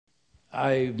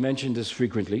I mention this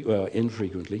frequently, well,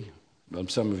 infrequently. Well,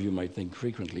 some of you might think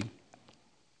frequently.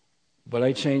 But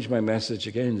I changed my message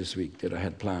again this week that I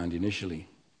had planned initially.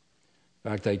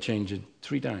 In fact, I changed it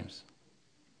 3 times.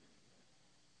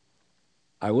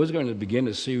 I was going to begin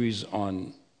a series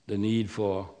on the need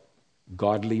for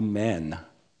godly men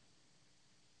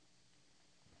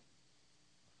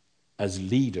as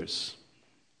leaders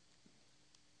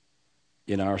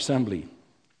in our assembly.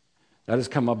 That has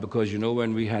come up because,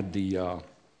 when we had the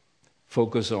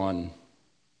focus on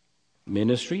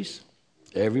ministries,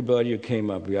 everybody who came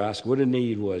up, we asked what the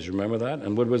need was. Remember that?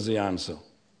 And what was the answer?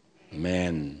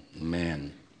 Men.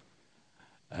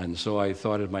 And so I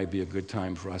thought it might be a good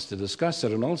time for us to discuss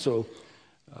it. And also,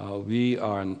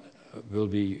 we'll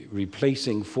be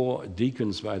replacing 4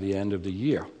 deacons by the end of the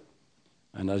year.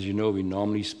 And as you know, we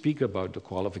normally speak about the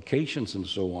qualifications and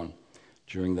so on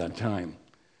during that time.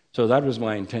 So that was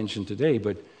my intention today.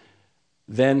 But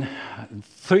then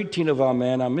 13 of our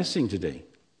men are missing today.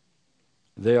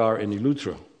 They are in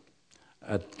Eleuthera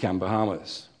at Camp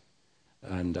Bahamas.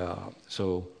 And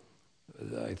so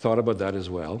I thought about that as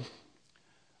well.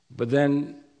 But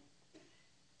then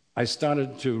I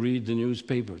started to read the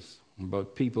newspapers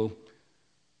about people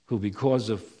who, because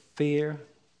of fear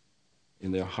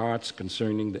in their hearts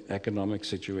concerning the economic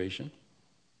situation,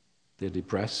 they're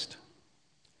depressed.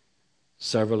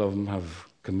 Several of them have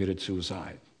committed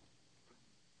suicide.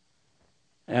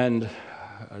 And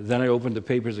then I opened the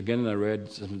papers again and I read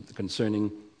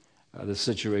concerning the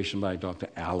situation by Dr.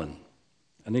 Allen.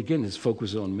 And again, his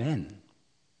focus on men.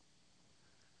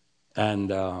 And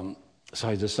so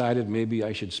I decided maybe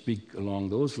I should speak along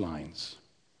those lines,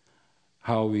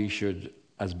 how we should,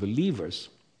 as believers,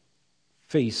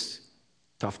 face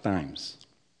tough times.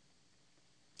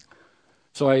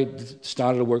 So I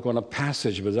started to work on a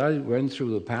passage, but as I went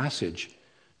through the passage,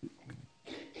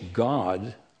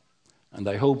 God, and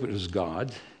I hope it was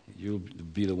God, you'll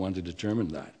be the one to determine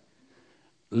that,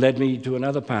 led me to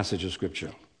another passage of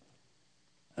Scripture.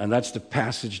 And that's the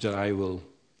passage that I will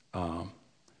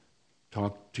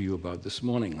talk to you about this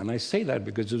morning. And I say that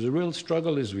because there's a real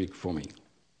struggle this week for me.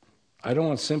 I don't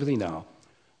want sympathy now.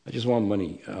 I just want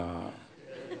money.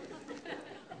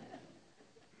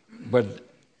 But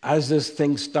as this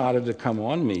thing started to come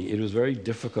on me, it was very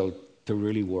difficult to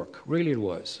really work. Really it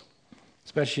was.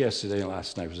 Especially yesterday and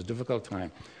last night. It was a difficult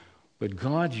time. But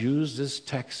God used this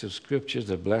text of Scripture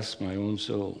to bless my own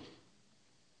soul.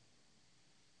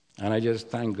 And I just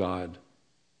thank God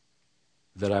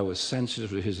that I was sensitive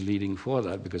to His leading for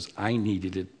that, because I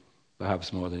needed it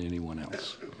perhaps more than anyone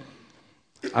else.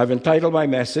 I've entitled my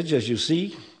message, as you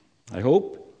see, I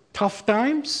hope, Tough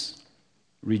Times,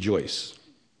 Rejoice.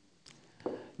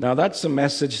 Now that's a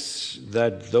message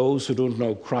that those who don't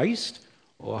know Christ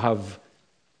or have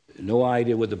no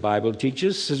idea what the Bible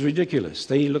teaches is ridiculous.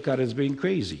 They look at it as being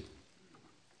crazy.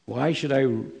 Why should I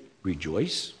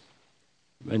rejoice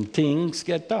when things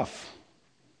get tough?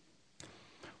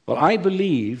 Well, I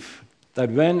believe that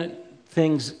when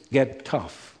things get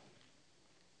tough,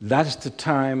 that's the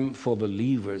time for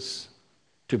believers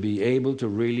to be able to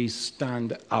really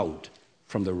stand out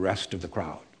from the rest of the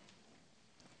crowd.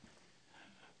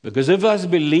 Because if as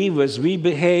believers we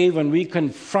behave and we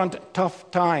confront tough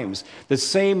times the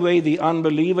same way the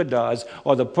unbeliever does,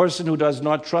 or the person who does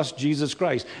not trust Jesus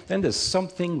Christ, then there's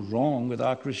something wrong with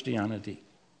our Christianity.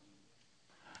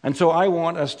 And so I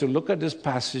want us to look at this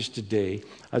passage today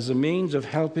as a means of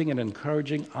helping and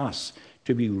encouraging us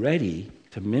to be ready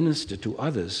to minister to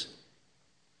others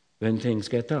when things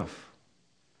get tough.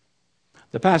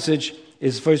 The passage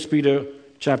is 1 Peter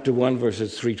chapter 1,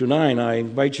 verses 3 to 9. I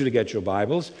invite you to get your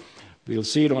Bibles. We'll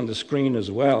see it on the screen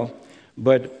as well,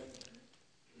 but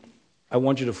I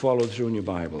want you to follow through in your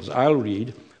Bibles. I'll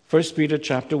read 1 Peter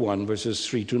chapter 1, verses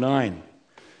 3 to 9.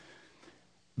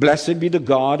 Blessed be the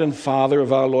God and Father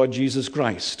of our Lord Jesus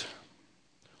Christ,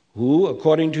 who,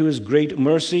 according to His great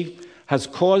mercy, has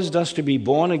caused us to be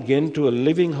born again to a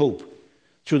living hope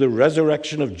through the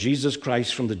resurrection of Jesus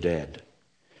Christ from the dead,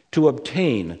 to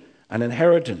obtain an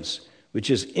inheritance which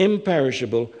is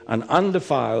imperishable and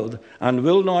undefiled and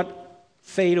will not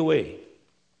fade away,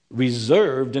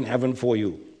 reserved in heaven for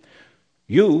you.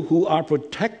 You who are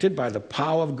protected by the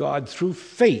power of God through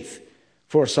faith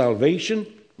for salvation,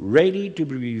 ready to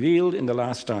be revealed in the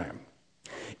last time.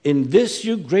 In this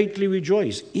you greatly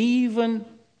rejoice, even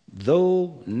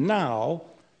though now,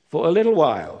 for a little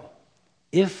while,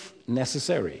 if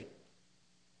necessary,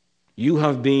 you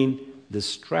have been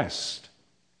distressed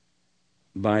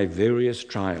by various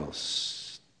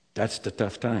trials. That's the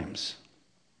tough times.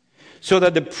 So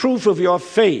that the proof of your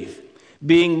faith,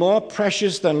 being more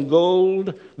precious than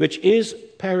gold, which is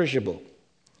perishable,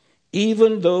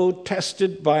 even though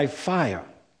tested by fire,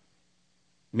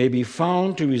 may be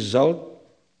found to result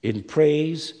in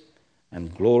praise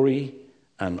and glory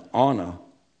and honor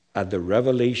at the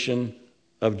revelation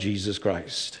of Jesus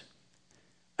Christ.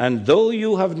 And though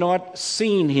you have not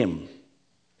seen him,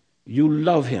 you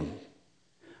love him.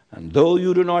 And though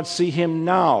you do not see him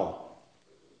now,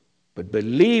 but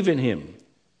believe in him,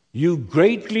 you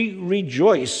greatly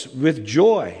rejoice with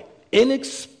joy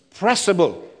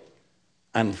inexpressible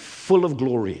and full of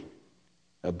glory,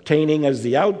 obtaining as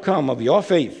the outcome of your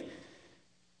faith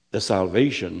the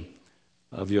salvation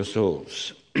of your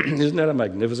souls. Isn't that a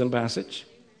magnificent passage?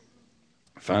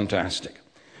 Fantastic.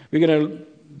 We're going to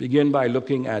begin by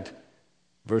looking at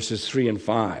verses 3 and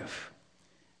 5,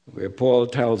 where Paul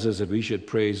tells us that we should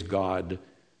praise God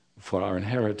for our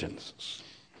inheritance.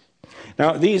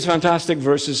 Now, these fantastic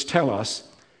verses tell us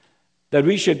that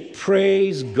we should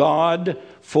praise God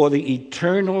for the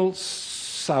eternal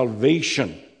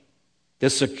salvation, the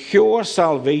secure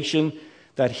salvation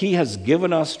that he has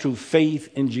given us through faith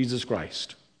in Jesus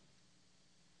Christ.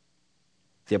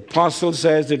 The apostle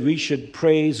says that we should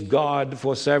praise God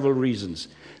for several reasons.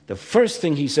 The first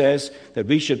thing he says that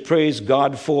we should praise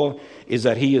God for is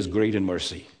that he is great in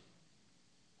mercy.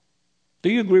 Do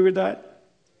you agree with that?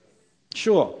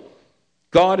 Sure.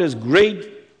 God is great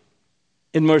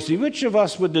in mercy. Which of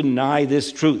us would deny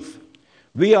this truth?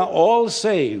 We are all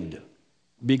saved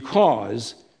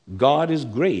because God is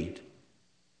great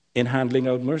in handing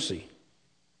out mercy.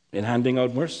 In handing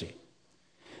out mercy.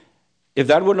 If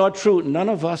that were not true, none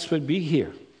of us would be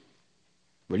here.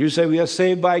 When you say we are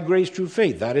saved by grace through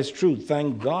faith, that is true.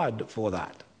 Thank God for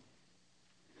that.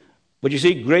 But you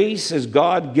see, grace is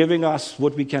God giving us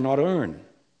what we cannot earn.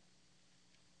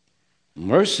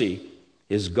 Mercy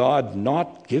is God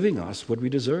not giving us what we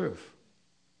deserve.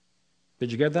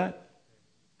 Did you get that?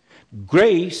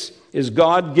 Grace is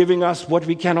God giving us what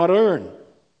we cannot earn.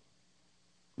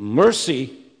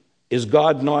 Mercy is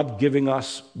God not giving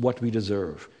us what we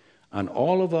deserve. And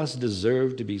all of us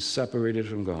deserve to be separated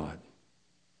from God.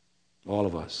 All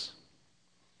of us.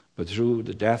 But through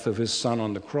the death of his Son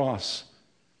on the cross,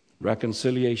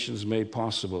 reconciliation is made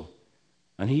possible.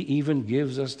 And he even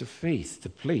gives us the faith to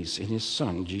place in his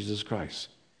Son, Jesus Christ,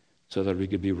 so that we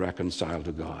could be reconciled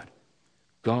to God.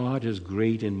 God is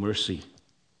great in mercy.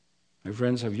 My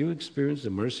friends, have you experienced the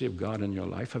mercy of God in your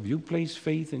life? Have you placed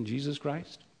faith in Jesus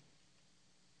Christ?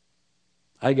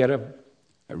 I get up,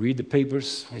 I read the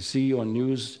papers, I see on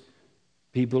news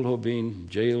people who are being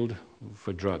jailed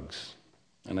for drugs.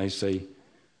 And I say,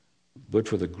 but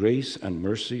for the grace and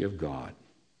mercy of God,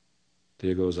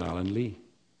 there goes Alan Lee.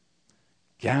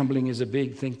 Gambling is a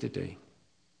big thing today.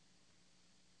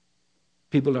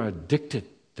 People are addicted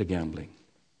to gambling.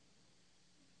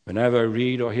 Whenever I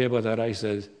read or hear about that, I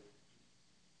say,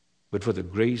 but for the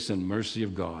grace and mercy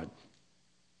of God,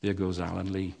 there goes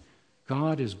Alan Lee.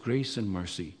 God is grace and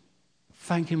mercy.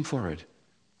 Thank him for it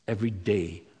every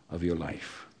day of your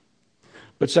life.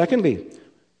 But secondly,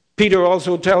 Peter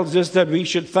also tells us that we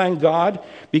should thank God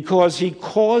because he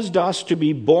caused us to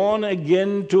be born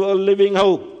again to a living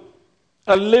hope.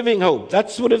 A living hope.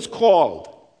 That's what it's called.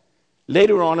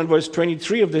 Later on in verse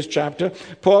 23 of this chapter,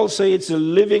 Paul says it's a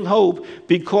living hope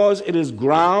because it is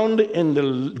grounded in the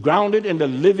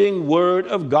living Word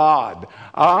of God.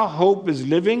 Our hope is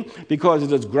living because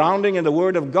it is grounding in the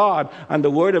Word of God, and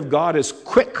the Word of God is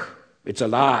quick, it's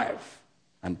alive,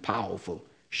 and powerful,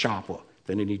 sharper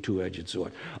than any two-edged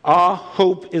sword. Our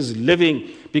hope is living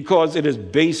because it is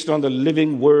based on the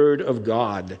living Word of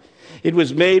God. It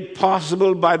was made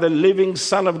possible by the living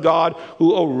Son of God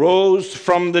who arose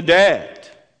from the dead.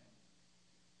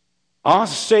 Our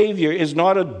Savior is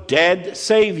not a dead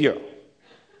Savior.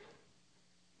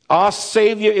 Our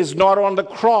Savior is not on the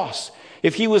cross.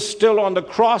 If he was still on the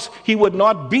cross, he would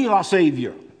not be our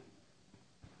Savior.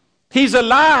 He's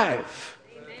alive.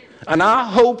 Amen. And our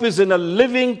hope is in a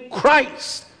living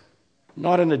Christ,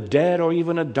 not in a dead or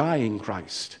even a dying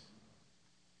Christ.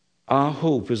 Our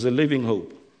hope is a living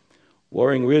hope.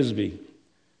 Warren Wiersbe,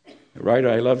 a writer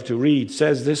I love to read,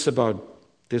 says this about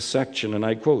this section, and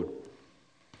I quote,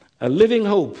 "A living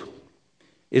hope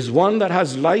is one that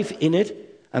has life in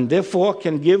it and therefore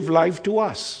can give life to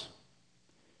us.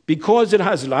 Because it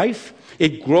has life,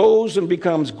 it grows and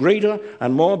becomes greater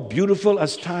and more beautiful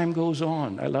as time goes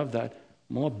on." I love that.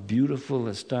 More beautiful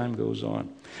as time goes on.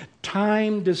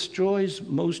 Time destroys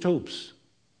most hopes.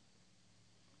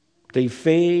 They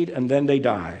fade and then they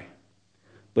die.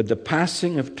 But the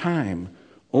passing of time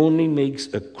only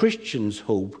makes a Christian's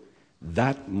hope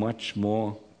that much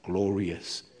more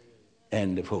glorious.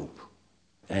 End of hope.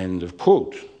 End of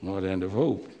quote, not end of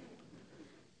hope.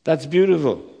 That's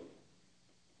beautiful.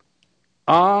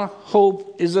 Our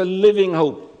hope is a living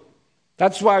hope.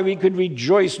 That's why we could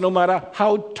rejoice no matter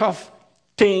how tough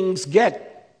things get.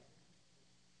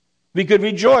 We could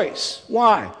rejoice.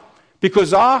 Why?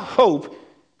 Because our hope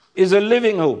is a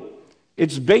living hope.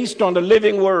 It's based on the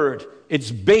living Word.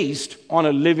 It's based on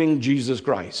a living Jesus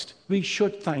Christ. We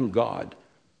should thank God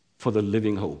for the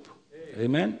living hope.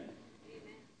 Amen?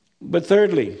 But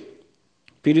thirdly,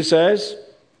 Peter says,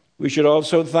 we should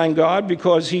also thank God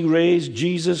because he raised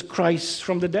Jesus Christ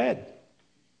from the dead.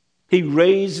 He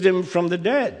raised him from the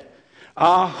dead.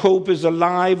 Our hope is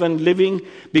alive and living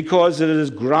because it is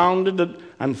grounded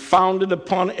and founded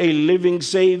upon a living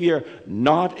Savior,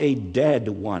 not a dead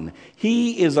one.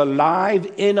 He is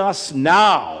alive in us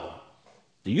now.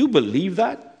 Do you believe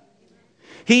that?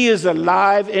 He is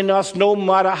alive in us no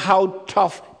matter how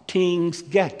tough things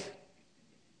get.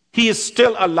 He is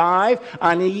still alive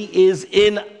and he is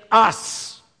in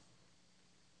us.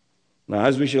 Now,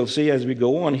 as we shall see as we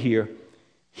go on here,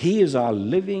 he is our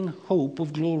living hope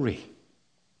of glory.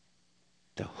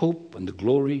 The hope and the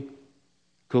glory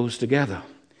goes together.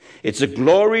 It's a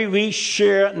glory we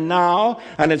share now,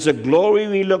 and it's a glory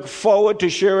we look forward to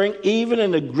sharing even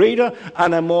in a greater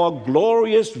and a more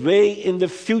glorious way in the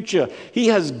future. He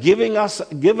has given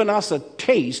us a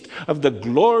taste of the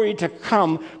glory to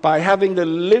come by having the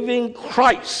living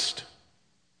Christ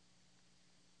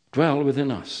dwell within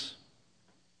us.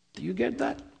 Do you get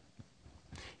that?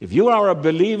 If you are a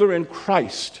believer in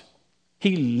Christ,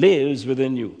 he lives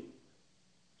within you.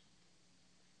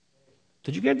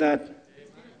 Did you get that?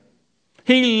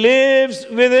 He lives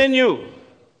within you.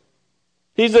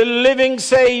 He's a living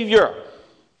Savior.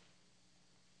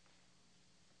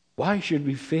 Why should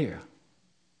we fear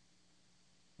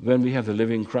when we have the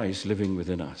living Christ living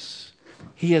within us?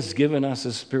 He has given us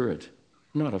a spirit,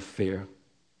 not of fear,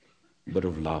 but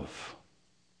of love.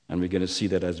 And we're going to see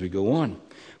that as we go on.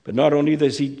 But not only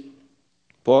does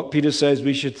Peter says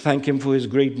we should thank him for his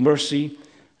great mercy,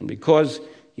 and because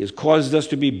he has caused us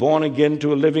to be born again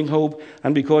to a living hope,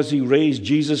 and because he raised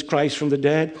Jesus Christ from the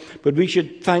dead. But we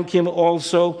should thank him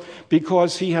also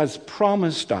because he has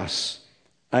promised us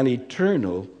an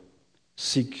eternal,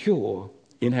 secure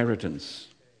inheritance.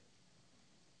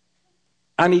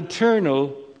 An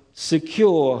eternal,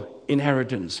 secure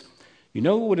inheritance. You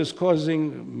know what is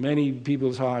causing many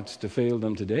people's hearts to fail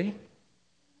them today?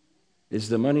 It's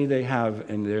the money they have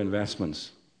in their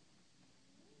investments.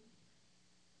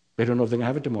 They don't know if they're going to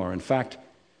have it tomorrow. In fact,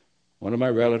 one of my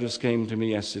relatives came to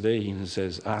me yesterday and he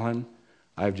says, Alan,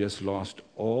 I've just lost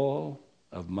all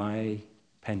of my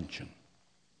pension.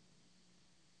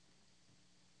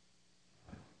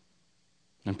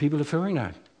 And people are fearing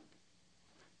that.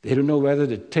 They don't know whether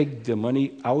to take the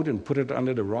money out and put it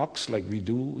under the rocks like we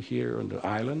do here on the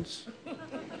islands.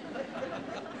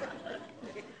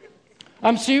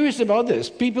 I'm serious about this.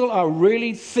 People are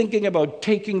really thinking about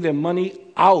taking their money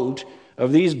out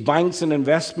of these banks and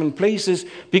investment places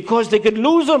because they could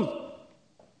lose them.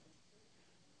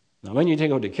 Now, when you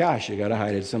take out the cash, you got to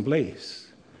hide it someplace.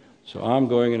 So I'm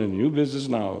going in a new business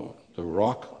now, the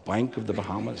Rock Bank of the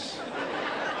Bahamas.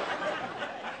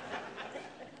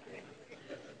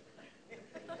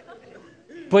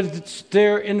 But it's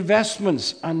their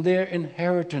investments and their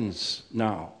inheritance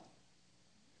now.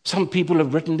 Some people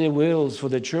have written their wills for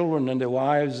their children and their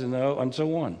wives and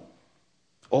so on,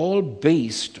 all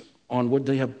based on what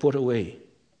they have put away.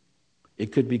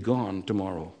 It could be gone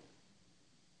tomorrow.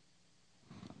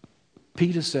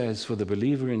 Peter says, for the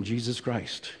believer in Jesus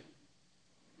Christ,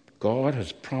 God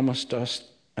has promised us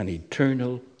an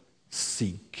eternal,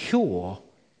 secure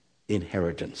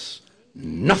inheritance.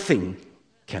 Nothing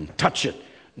can touch it.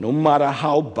 No matter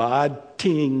how bad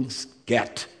things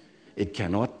get, it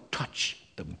cannot touch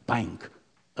the bank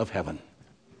of heaven.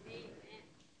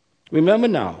 Remember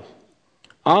now,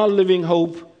 our living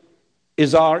hope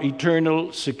is our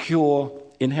eternal, secure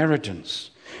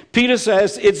inheritance. Peter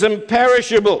says it's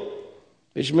imperishable,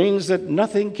 which means that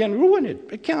nothing can ruin it.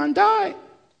 It can't die.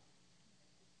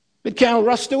 It can't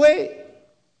rust away.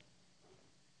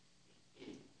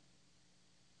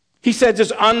 He says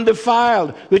it's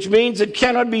undefiled, which means it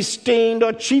cannot be stained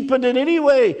or cheapened in any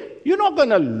way. You're not going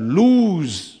to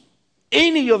lose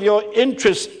any of your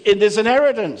interest in this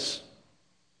inheritance.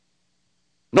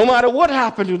 No matter what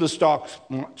happened to the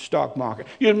stock market,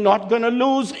 you're not going to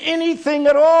lose anything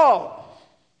at all.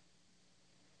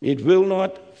 It will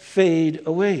not fade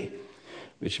away,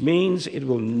 which means it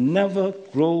will never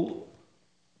grow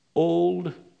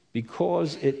old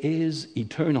because it is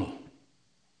eternal.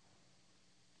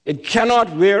 It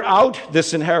cannot wear out,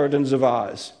 this inheritance of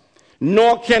ours,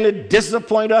 nor can it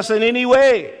disappoint us in any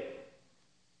way.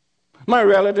 My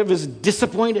relative is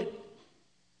disappointed.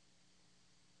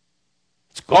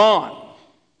 gone.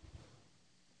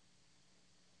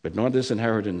 But not this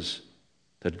inheritance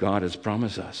that God has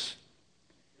promised us.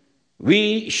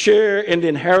 We share in the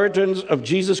inheritance of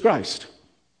Jesus Christ.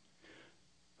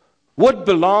 What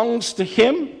belongs to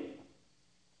him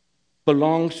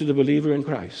belongs to the believer in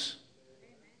Christ.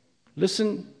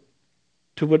 Listen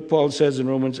to what Paul says in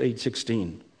Romans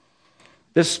 8:16.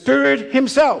 The Spirit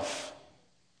himself,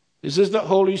 this is the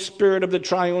Holy Spirit of the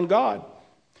triune God,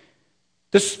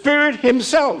 the Spirit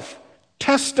himself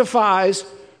testifies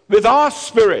with our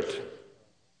spirit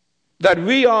that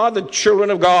we are the children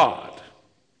of God.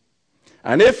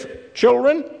 And if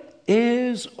children,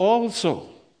 is also.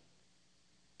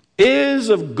 Is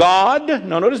of God,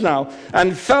 now notice now,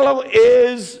 and fellow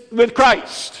is with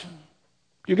Christ.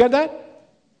 You get that?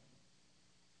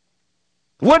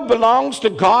 What belongs to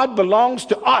God belongs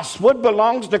to us. What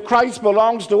belongs to Christ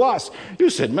belongs to us. You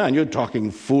said, man, you're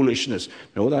talking foolishness.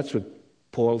 No, that's what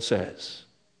Paul says.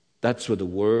 That's what the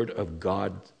Word of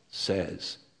God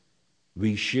says.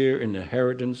 We share in the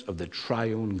inheritance of the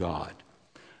triune God.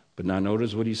 But now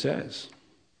notice what he says.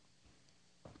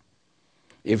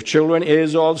 If children,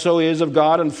 is also is of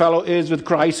God, and fellow is with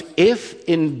Christ, if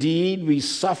indeed we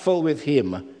suffer with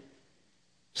him,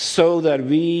 so that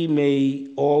we may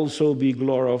also be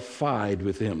glorified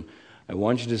with him. I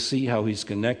want you to see how he's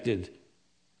connected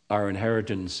our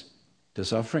inheritance to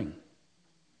suffering.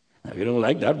 Now, we don't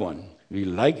like that one. We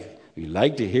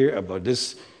like to hear about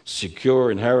this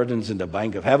secure inheritance in the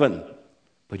bank of heaven.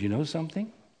 But you know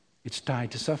something? It's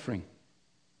tied to suffering.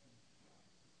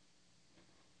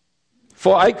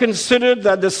 For I consider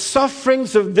that the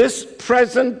sufferings of this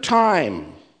present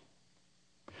time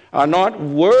are not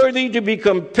worthy to be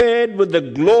compared with the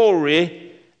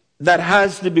glory that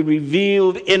has to be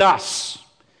revealed in us.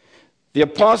 The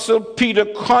Apostle Peter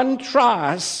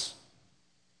contrasts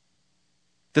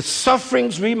the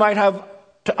sufferings we might have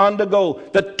to undergo,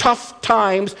 the tough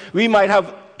times we might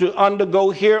have to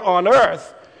undergo here on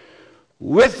earth,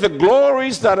 with the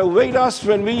glories that await us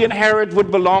when we inherit what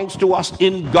belongs to us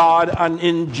in God and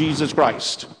in Jesus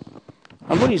Christ.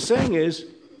 And what he's saying is,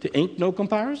 there ain't no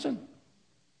comparison.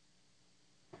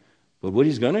 But what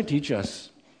he's going to teach us,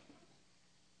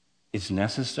 it's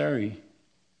necessary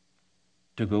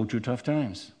to go through tough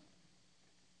times.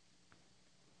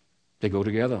 They go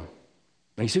together.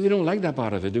 And you see, we don't like that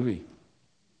part of it, do we?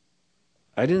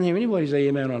 I didn't hear anybody say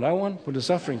amen on that one for the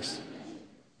sufferings.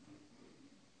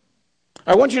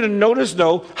 I want you to notice,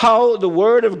 though, how the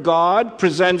Word of God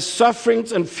presents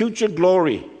sufferings and future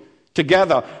glory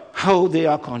together, how they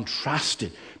are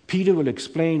contrasted. Peter will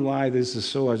explain why this is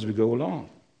so as we go along.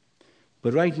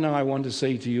 But right now I want to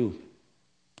say to you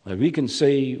that we can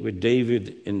say with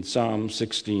David in Psalm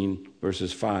 16,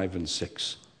 verses 5 and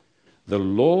 6, the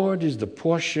Lord is the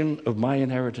portion of my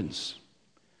inheritance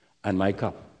and my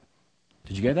cup.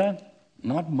 Did you get that?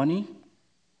 Not money,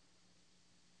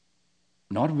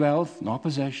 not wealth, not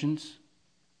possessions,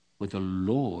 but the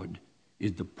Lord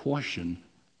is the portion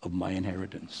of my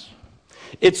inheritance.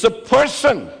 It's a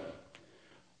person,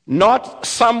 not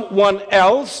someone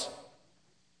else,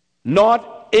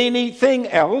 not anything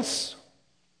else,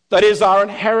 that is our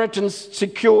inheritance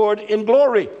secured in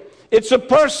glory. It's a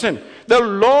person. The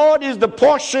Lord is the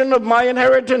portion of my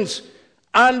inheritance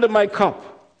and my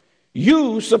cup.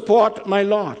 You support my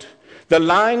lot. The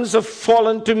lines have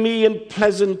fallen to me in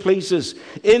pleasant places.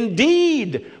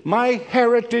 Indeed, my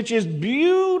heritage is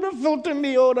beautiful to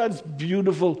me. Oh, that's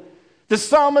beautiful. The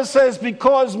psalmist says,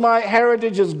 because my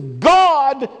heritage is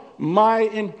God, my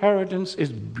inheritance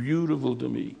is beautiful to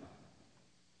me.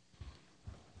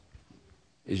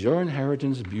 Is your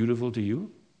inheritance beautiful to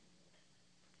you?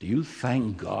 Do you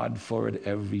thank God for it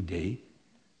every day?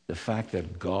 The fact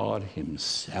that God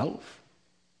himself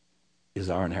is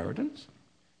our inheritance?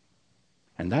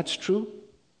 And that's true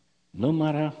no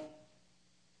matter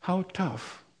how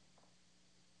tough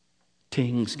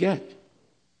things get.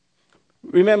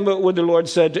 Remember what the Lord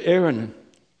said to Aaron.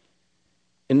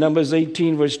 In Numbers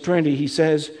 18, verse 20, he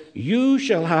says, you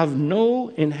shall have no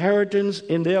inheritance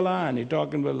in their land. He's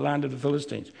talking about the land of the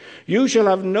Philistines. You shall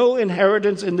have no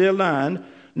inheritance in their land,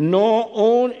 nor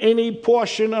own any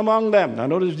portion among them. Now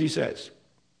notice what he says.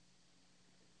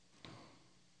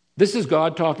 This is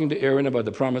God talking to Aaron about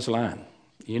the promised land.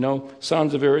 You know,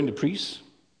 sons of Aaron, the priests,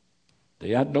 they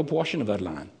had no portion of that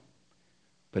land.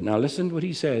 But now listen to what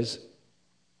he says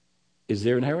is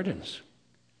their inheritance.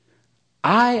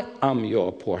 I am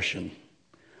your portion.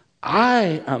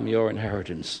 I am your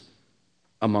inheritance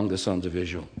among the sons of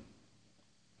Israel.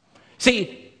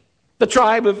 See, the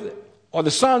tribe of, or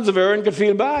the sons of Aaron could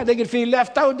feel bad. They could feel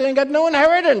left out. They ain't got no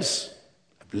inheritance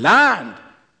of land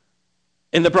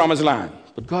in the promised land.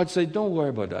 But God said, don't worry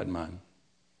about that, man.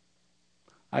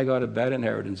 I got a bad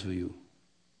inheritance for you.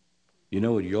 You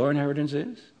know what your inheritance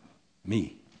is?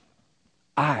 Me.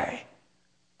 I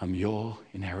am your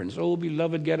inheritance. Oh,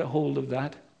 beloved, get a hold of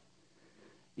that.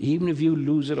 Even if you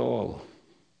lose it all,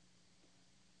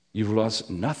 you've lost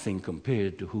nothing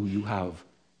compared to who you have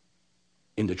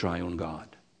in the triune God,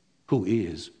 who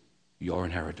is your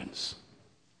inheritance.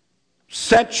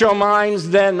 Set your minds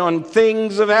then on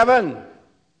things of heaven,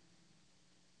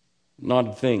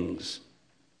 not things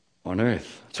on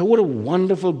earth. So what a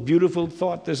wonderful, beautiful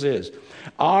thought this is.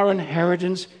 Our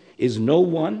inheritance is no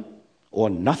one or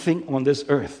nothing on this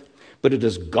earth, but it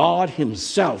is God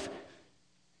himself.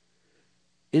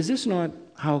 Is this not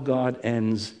how God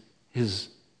ends his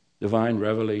divine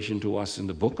revelation to us in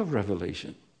the book of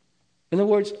Revelation? In other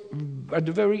words, at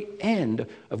the very end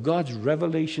of God's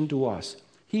revelation to us,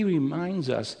 he reminds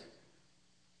us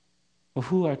of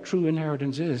who our true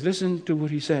inheritance is. Listen to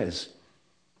what he says.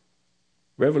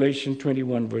 Revelation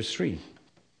 21, verse 3.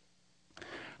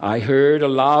 I heard a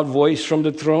loud voice from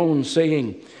the throne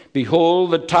saying,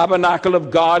 behold, the tabernacle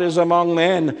of God is among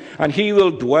men, and he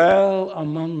will dwell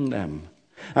among them.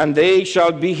 And they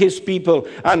shall be his people,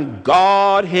 and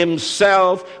God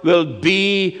himself will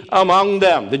be among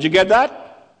them. Did you get that?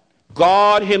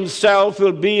 God himself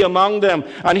will be among them,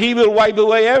 and he will wipe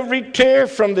away every tear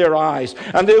from their eyes,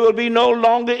 and there will be no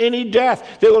longer any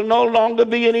death. There will no longer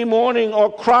be any mourning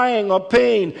or crying or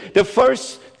pain. The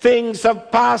first things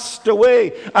have passed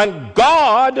away, and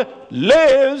God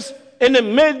lives in the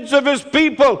midst of his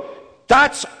people.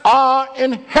 That's our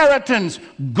inheritance.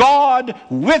 God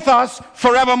with us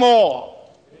forevermore.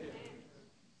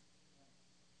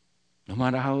 No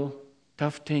matter how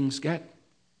tough things get,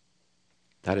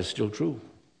 that is still true.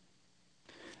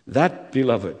 That,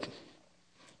 beloved,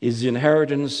 is the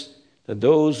inheritance that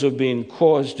those who have been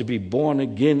caused to be born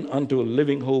again unto a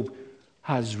living hope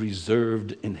has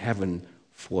reserved in heaven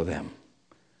for them.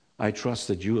 I trust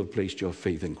that you have placed your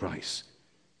faith in Christ,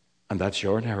 and that's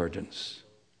your inheritance.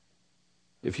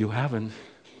 If you haven't,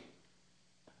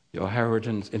 your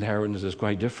inheritance is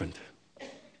quite different.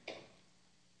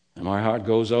 And my heart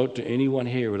goes out to anyone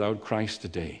here without Christ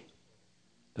today,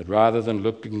 that rather than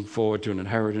looking forward to an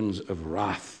inheritance of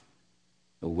wrath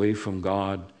away from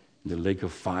God in the lake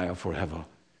of fire forever,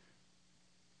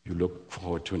 you look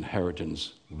forward to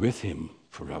inheritance with him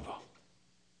forever.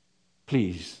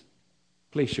 Please,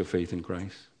 place your faith in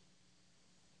Christ.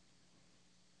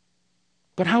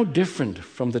 But how different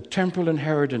from the temporal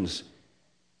inheritance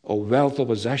or wealth or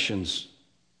possessions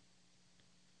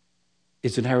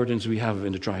is inheritance we have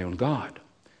in the triune God.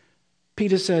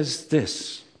 Peter says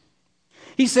this.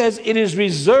 He says, it is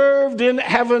reserved in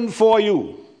heaven for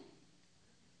you.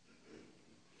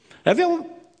 Have you ever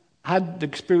had the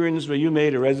experience where you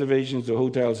made a reservation to a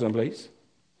hotel someplace?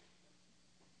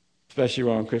 Especially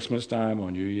around Christmas time or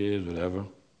New Year's, whatever.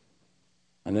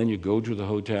 And then you go to the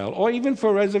hotel, or even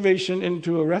for a reservation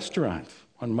into a restaurant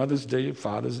on Mother's Day,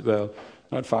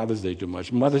 not Father's Day too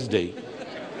much, Mother's Day.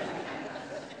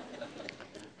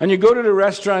 And you go to the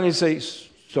restaurant and you say,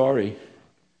 sorry,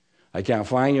 I can't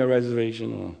find your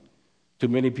reservation, or too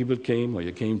many people came, or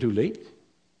you came too late.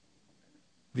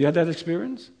 Have you had that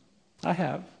experience? I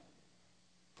have.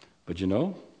 But you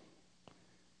know,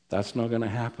 that's not going to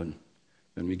happen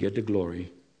when we get the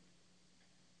glory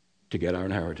to get our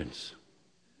inheritance.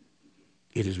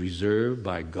 It is reserved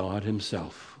by God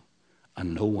himself,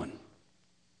 and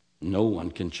no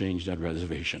one can change that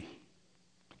reservation.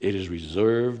 It is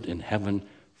reserved in heaven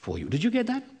for you. Did you get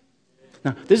that?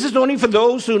 Now, this is only for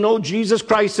those who know Jesus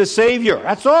Christ as Savior.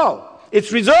 That's all.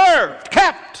 It's reserved,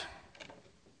 kept.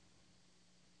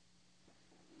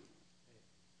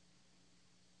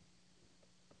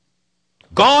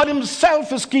 God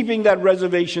himself is keeping that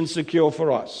reservation secure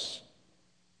for us.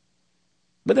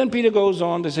 But then Peter goes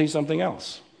on to say something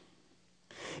else.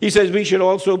 He says we should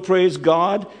also praise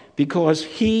God because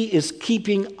he is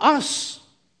keeping us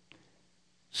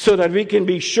so that we can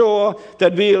be sure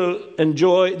that we'll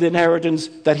enjoy the inheritance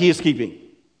that he is keeping.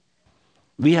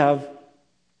 We have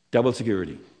double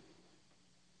security.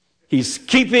 He's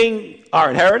keeping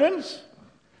our inheritance,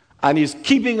 and he's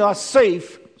keeping us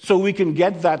safe so we can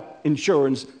get that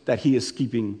insurance that he is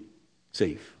keeping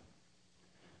safe.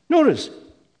 Notice,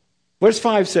 verse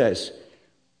 5 says,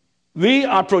 we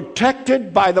are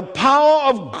protected by the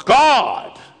power of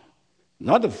God,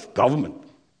 not of government.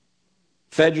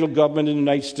 Federal government in the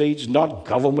United States, not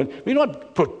government. We're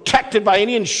not protected by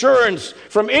any insurance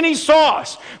from any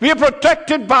source. We are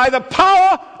protected by the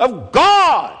power of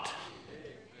God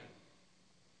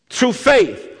through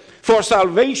faith for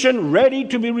salvation ready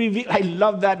to be revealed. I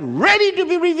love that. Ready to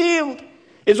be revealed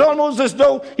It's almost as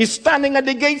though he's standing at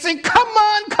the gate saying, come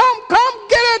on, come,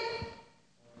 get it.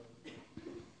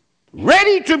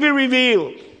 Ready to be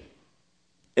revealed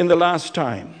in the last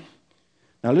time.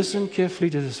 Now listen carefully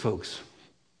to this, folks.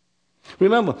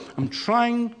 Remember, I'm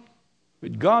trying,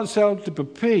 with God's help, to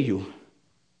prepare you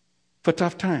for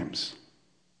tough times,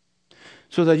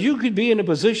 so that you could be in a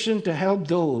position to help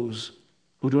those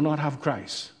who do not have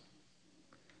Christ.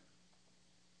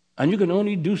 And you can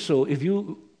only do so if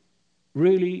you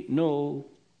really know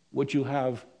what you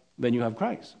have when you have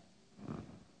Christ.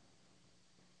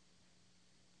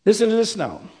 Listen to this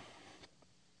now.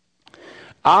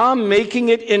 Our making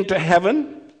it into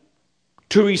heaven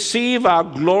to receive our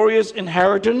glorious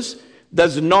inheritance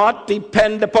does not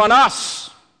depend upon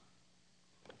us.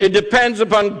 It depends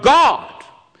upon God.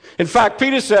 In fact,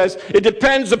 Peter says it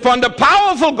depends upon the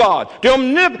powerful God,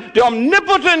 the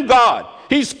omnipotent God.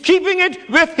 He's keeping it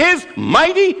with his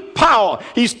mighty power.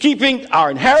 He's keeping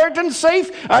our inheritance safe,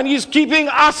 and he's keeping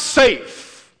us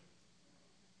safe.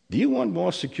 Do you want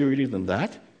more security than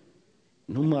that?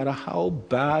 No matter how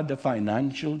bad the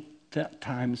financial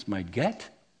times might get,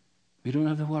 we don't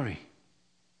have to worry.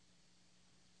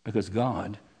 Because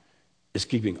God is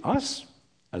keeping us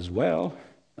as well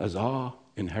as our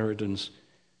inheritance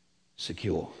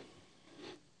secure.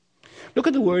 Look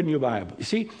at the word in your Bible. You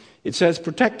see, it says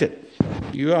protected.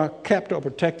 You are kept or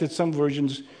protected. Some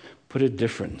versions put it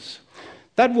different.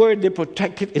 That word, the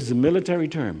protected, is a military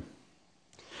term.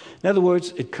 In other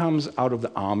words, it comes out of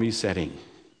the army setting.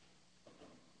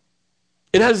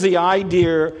 It has the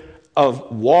idea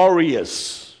of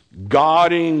warriors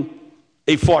guarding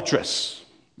a fortress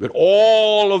with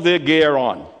all of their gear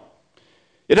on.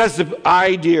 It has the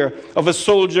idea of a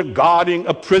soldier guarding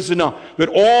a prisoner with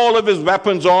all of his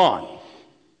weapons on.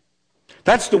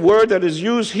 That's the word that is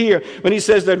used here when he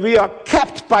says that we are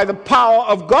kept by the power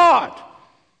of God.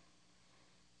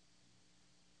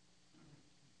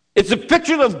 It's a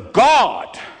picture of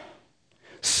God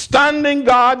standing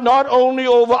guard not only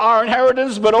over our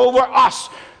inheritance but over us,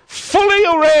 fully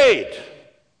arrayed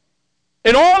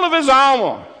in all of his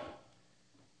armor,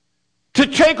 to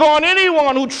take on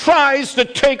anyone who tries to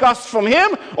take us from him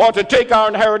or to take our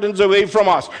inheritance away from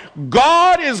us.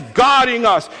 God is guarding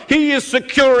us. He is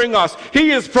securing us.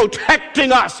 He is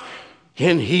protecting us.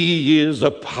 And he is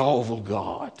a powerful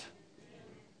God.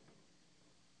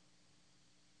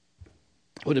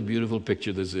 What a beautiful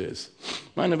picture this is.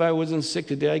 Man, if I wasn't sick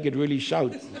today, I could really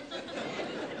shout.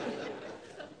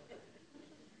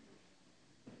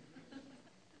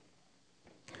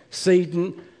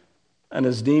 Satan and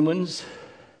his demons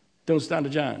don't stand a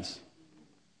chance.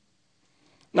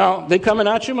 Now, they coming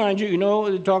at you, mind you. You know,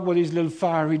 they talk about these little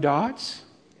fiery darts.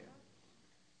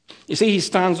 You see, he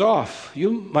stands off.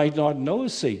 You might not know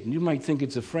it's Satan. You might think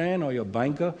it's a friend or your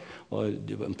banker or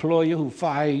the employer who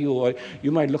fire you, or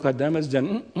you might look at them as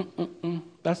then,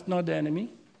 that's not the enemy.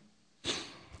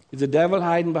 It's the devil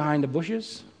hiding behind the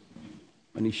bushes,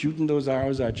 and he's shooting those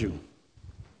arrows at you.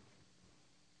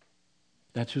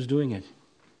 That's who's doing it.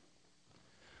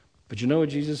 But you know what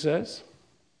Jesus says?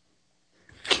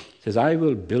 He says, I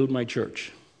will build my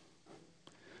church,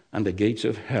 and the gates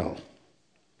of hell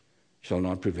shall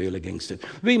not prevail against it.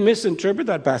 We misinterpret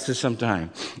that passage sometimes.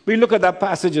 We look at that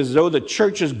passage as though the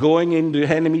church is going into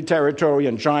enemy territory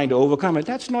and trying to overcome it.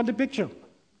 That's not the picture.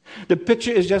 The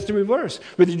picture is just the reverse.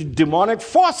 Where the demonic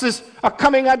forces are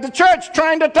coming at the church,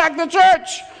 trying to attack the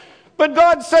church. But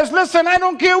God says, listen, I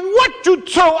don't care what you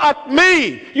throw at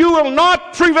me. You will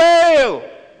not prevail.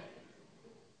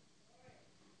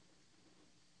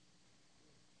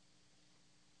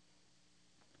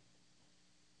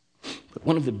 But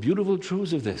one of the beautiful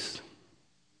truths of this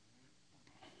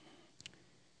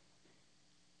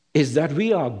is that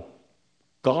we are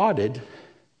guarded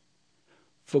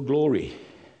for glory.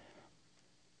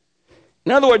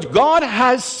 In other words, God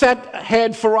has set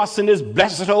ahead for us in this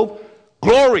blessed hope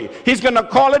glory. He's going to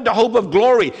call it the hope of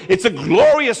glory. It's a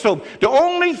glorious hope. The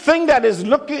only thing that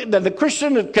the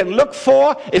Christian can look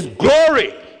for is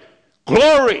glory.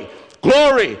 Glory.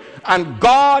 Glory. And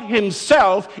God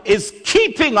himself is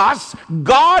keeping us,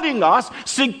 guarding us,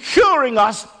 securing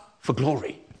us for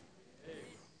glory.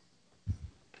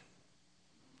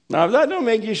 Now, if that don't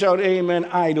make you shout amen,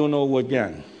 I don't know what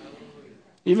can.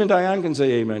 Even Diane can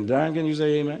say amen. Diane, can you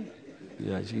say amen?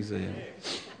 Yeah, she say amen.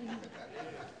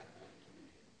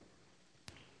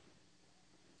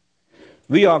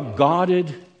 We are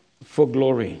guarded for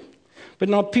glory. But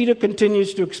now Peter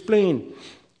continues to explain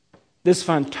this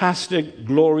fantastic,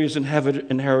 glorious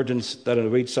inheritance that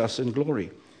awaits us in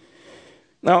glory.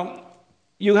 Now,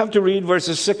 you have to read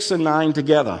verses 6 and 9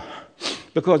 together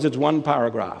because it's one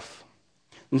paragraph.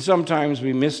 And sometimes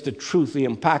we miss the truth, the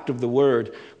impact of the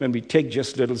word, when we take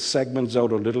just little segments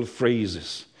out or little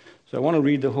phrases. So I want to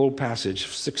read the whole passage,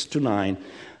 6 to 9,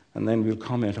 and then we'll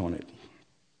comment on it.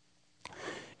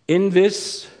 In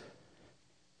this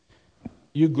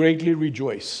you greatly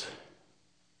rejoice.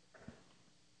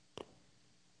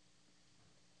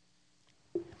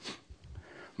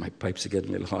 My pipes are getting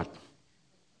a little hot.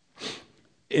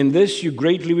 In this you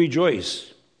greatly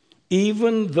rejoice,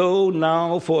 even though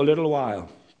now for a little while,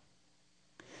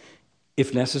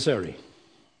 if necessary,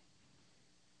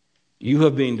 you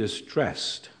have been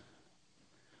distressed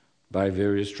by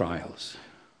various trials.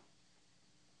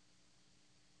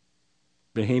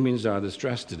 Bahamians are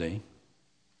distressed today,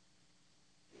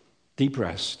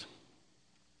 depressed.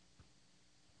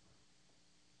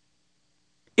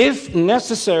 If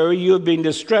necessary, you have been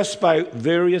distressed by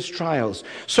various trials,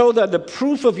 so that the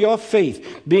proof of your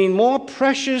faith, being more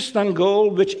precious than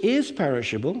gold, which is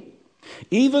perishable,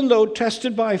 even though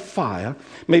tested by fire,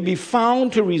 may be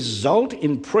found to result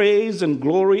in praise and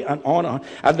glory and honor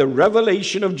at the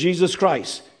revelation of Jesus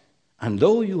Christ. And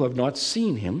though you have not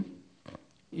seen him,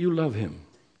 you love him.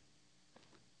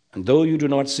 And though you do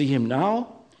not see him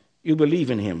now, you believe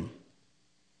in him.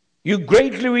 You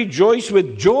greatly rejoice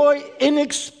with joy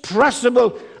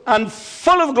inexpressible and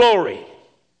full of glory,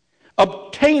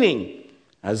 obtaining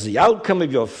as the outcome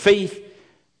of your faith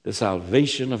the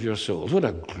salvation of your souls. What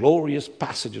a glorious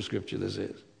passage of Scripture this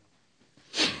is.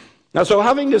 Now, so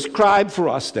having described for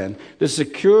us then the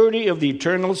security of the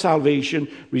eternal salvation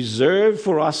reserved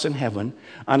for us in heaven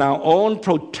and our own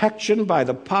protection by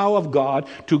the power of God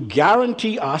to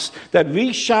guarantee us that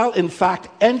we shall in fact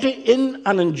enter in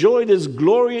and enjoy this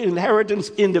glorious inheritance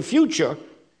in the future,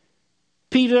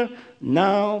 Peter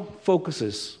now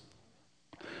focuses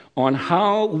on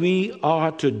how we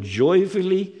are to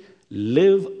joyfully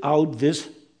live out this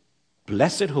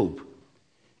blessed hope,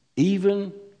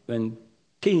 even when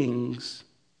things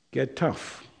get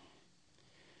tough.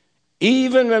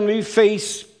 Even when we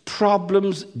face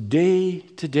problems day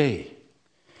to day,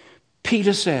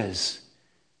 Peter says,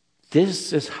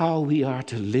 this is how we are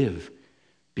to live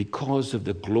because of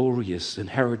the glorious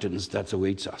inheritance that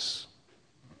awaits us.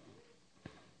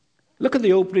 Look at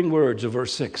the opening words of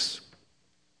verse 6.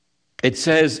 It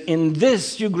says, in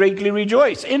this you greatly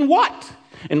rejoice. In what?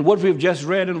 In what we've just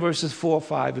read in verses 3,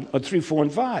 4,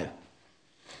 and 5.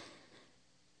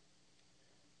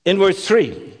 In verse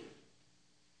 3,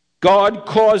 God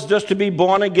caused us to be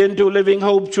born again to a living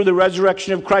hope through the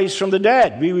resurrection of Christ from the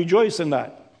dead. We rejoice in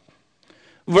that.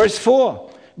 Verse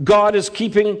 4, God is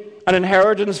keeping an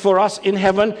inheritance for us in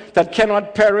heaven that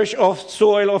cannot perish or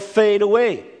soil or fade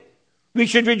away. We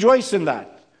should rejoice in that.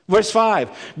 Verse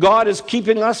 5, God is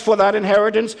keeping us for that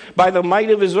inheritance by the might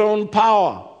of his own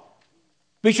power.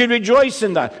 We should rejoice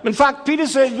in that. In fact, Peter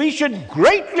says we should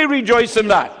greatly rejoice in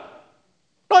that.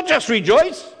 Not just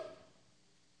rejoice,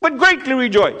 but greatly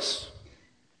rejoice.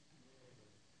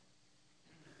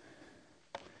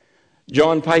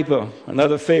 John Piper,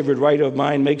 another favorite writer of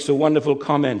mine, makes a wonderful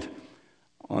comment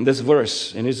on this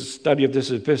verse in his study of this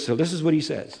epistle. This is what he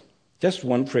says. Just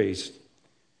one phrase.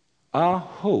 Our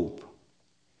hope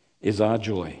is our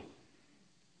joy.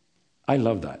 I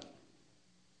love that.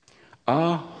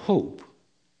 Our hope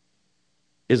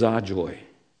is our joy.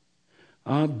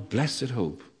 Our blessed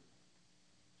hope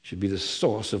should be the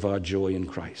source of our joy in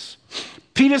Christ.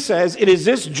 Peter says it is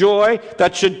this joy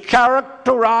that should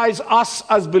characterize us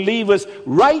as believers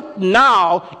right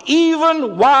now,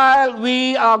 even while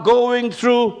we are going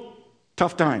through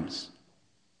tough times.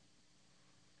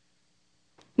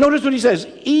 Notice what he says,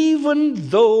 even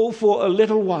though for a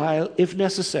little while, if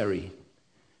necessary,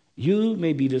 you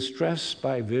may be distressed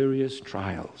by various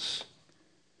trials.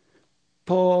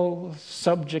 Paul's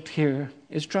subject here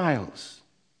is trials.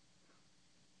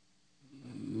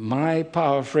 My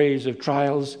paraphrase of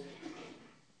trials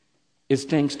is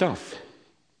things tough.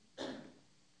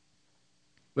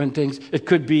 It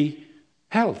could be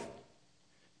health,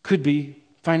 could be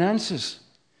finances,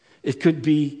 it could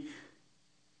be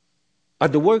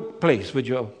at the workplace with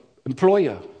your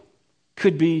employer,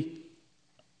 could be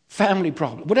family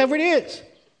problem, whatever it is.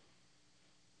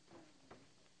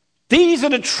 These are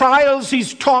the trials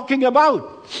he's talking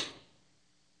about.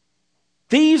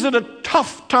 These are the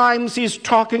tough times he's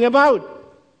talking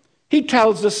about. He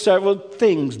tells us several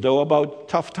things, though, about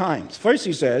tough times. First,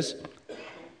 he says,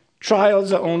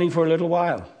 trials are only for a little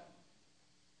while.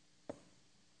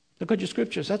 Look at your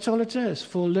scriptures. That's all it says,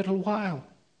 for a little while.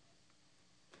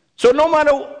 So no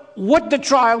matter what the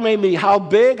trial may be, how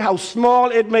big, how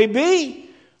small it may be,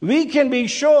 we can be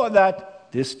sure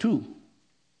that this too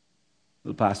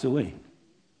will pass away.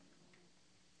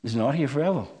 It's not here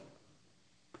forever.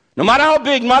 No matter how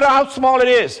big, no matter how small it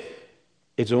is,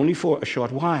 it's only for a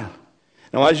short while.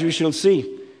 Now, as you shall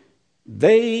see,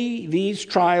 these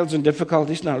trials and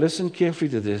difficulties, now listen carefully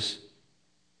to this,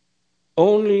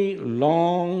 only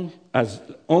last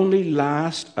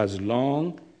as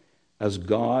long as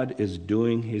God is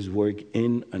doing his work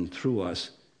in and through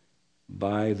us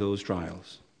by those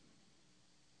trials.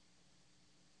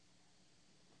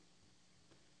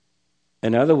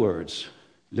 In other words,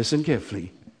 listen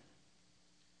carefully,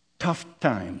 tough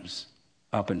times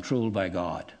are controlled by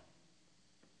God.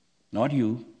 Not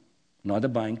you, not the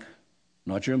bank,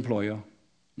 not your employer,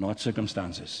 not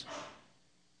circumstances.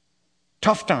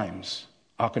 Tough times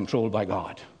are controlled by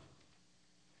God.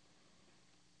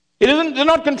 They're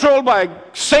not controlled by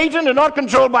Satan, they're not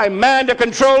controlled by man, they're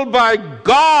controlled by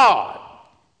God.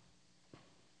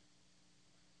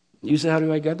 You say, how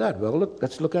do I get that? Well,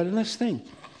 let's look at the next thing.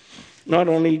 Not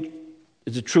only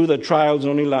is it true that trials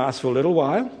only last for a little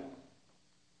while,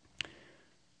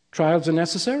 trials are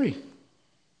necessary.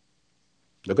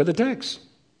 Look at the text.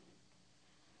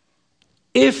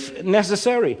 If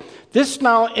necessary. This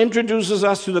now introduces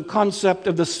us to the concept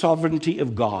of the sovereignty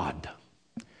of God.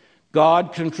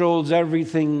 God controls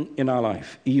everything in our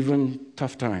life, even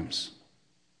tough times,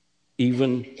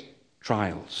 even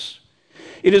trials.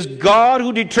 It is God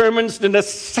who determines the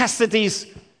necessities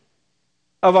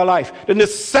of our life, the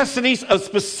necessities of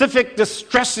specific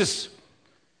distresses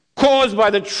caused by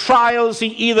the trials he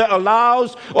either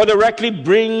allows or directly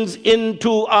brings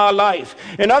into our life.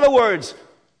 In other words,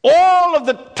 all of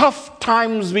the tough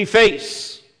times we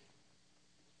face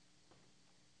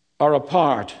are a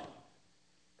part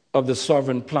of the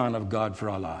sovereign plan of God for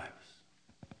our lives.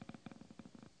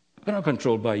 They're not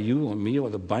controlled by you or me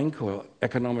or the bank or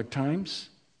economic times.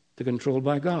 They're controlled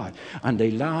by God. And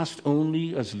they last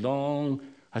only as long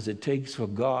as it takes for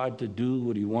God to do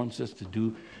what he wants us to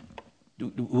do,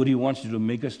 what he wants to do to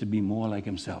make us to be more like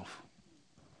himself.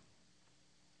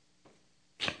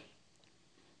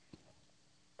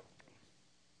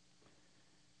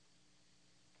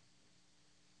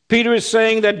 Peter is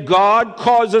saying that God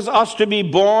causes us to be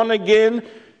born again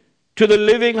to the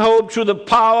living hope through the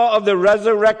power of the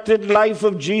resurrected life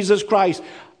of Jesus Christ.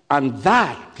 And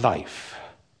that life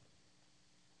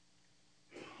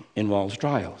involves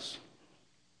trials.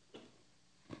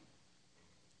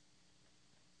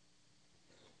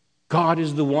 God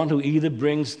is the one who either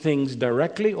brings things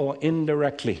directly or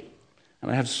indirectly.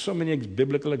 And I have so many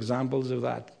biblical examples of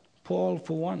that. Paul,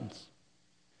 for once.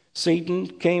 Satan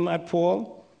came at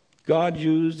Paul. God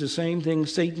used the same thing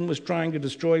Satan was trying to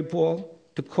destroy Paul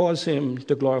to cause him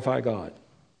to glorify God.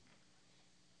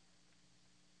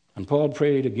 And Paul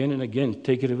prayed again and again,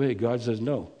 take it away. God says,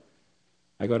 no,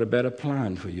 I got a better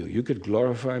plan for you. You could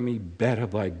glorify me better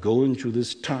by going through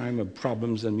this time of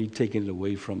problems than me taking it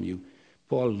away from you.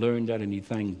 Paul learned that and he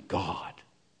thanked God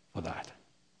for that.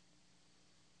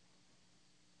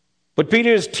 But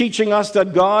Peter is teaching us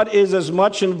that God is as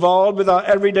much involved with our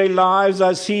everyday lives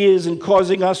as he is in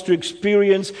causing us to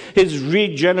experience his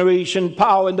regeneration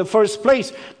power in the first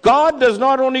place. God does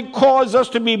not only cause us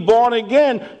to be born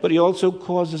again, but he also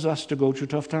causes us to go through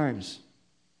tough times.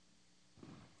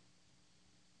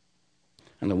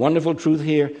 And the wonderful truth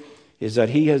here is that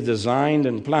he has designed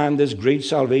and planned this great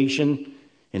salvation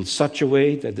in such a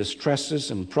way that the stresses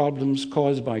and problems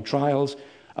caused by trials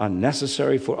are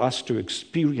necessary for us to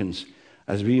experience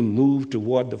as we move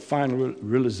toward the final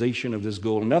realization of this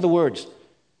goal. In other words,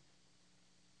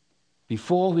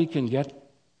 before we can get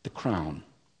the crown,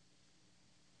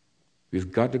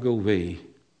 we've got to go way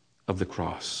of the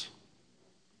cross.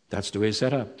 That's the way it's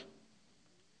set up.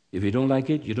 If you don't like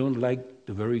it, you don't like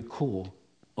the very core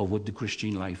of what the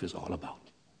Christian life is all about.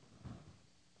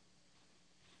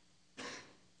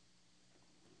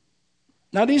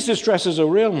 Now, these distresses are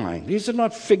real, mind. These are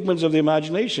not figments of the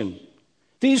imagination.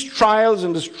 These trials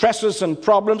and distresses and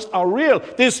problems are real.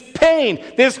 There's pain,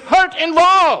 there's hurt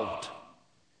involved.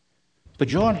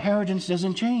 But your inheritance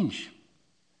doesn't change.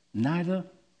 Neither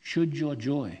should your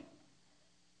joy.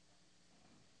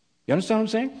 You understand what I'm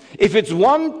saying? If it's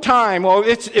one time, or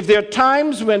if there are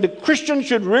times when the Christian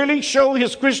should really show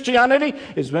his Christianity,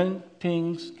 is when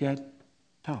things get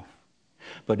tough.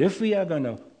 But if we are going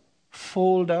to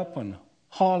fold up and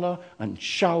holler and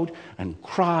shout and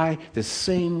cry the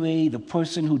same way the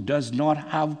person who does not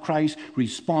have Christ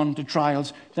respond to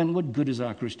trials, then what good is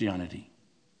our Christianity?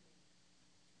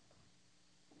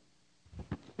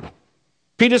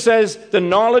 Peter says the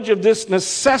knowledge of this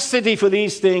necessity for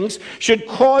these things should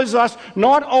cause us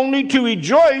not only to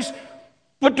rejoice,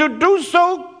 but to do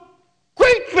so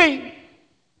greatly.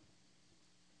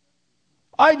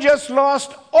 I just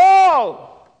lost all.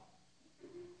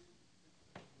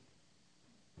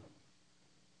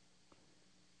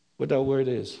 what that word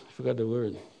is. I forgot the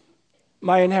word.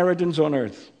 My inheritance on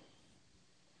earth.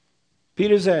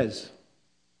 Peter says,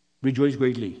 rejoice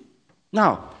greatly.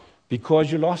 Now,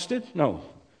 because you lost it? No.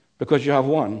 Because you have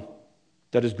one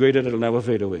that is greater, that will never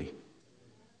fade away.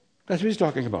 That's what he's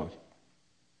talking about.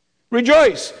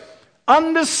 Rejoice.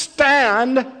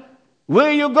 Understand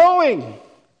where you're going.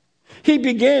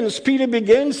 Peter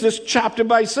begins this chapter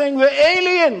by saying we're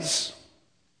aliens.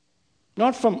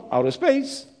 Not from outer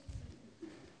space.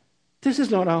 This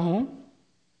is not our home.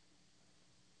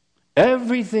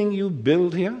 Everything you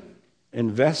build here,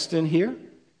 invest in here,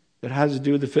 that has to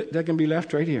do with that can be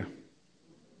left right here.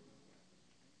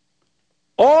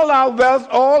 All our wealth,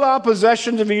 all our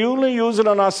possessions, if we only use it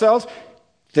on ourselves,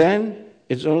 then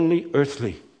it's only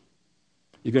earthly.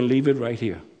 You can leave it right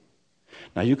here.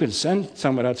 Now, you can send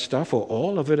some of that stuff or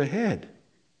all of it ahead,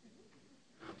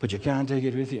 but you can't take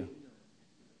it with you.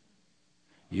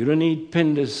 You don't need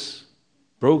Pindus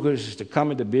brokers to come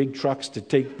in the big trucks to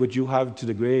take what you have to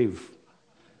the grave.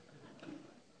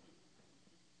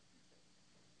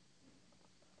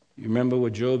 You remember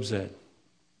what Job said?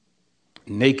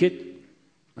 Naked,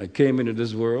 I came into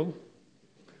this world,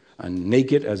 and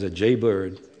naked as a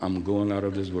jaybird, I'm going out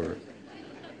of this world.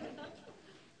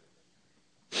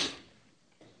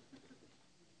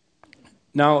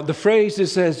 Now, the phrase it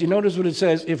says, you notice what it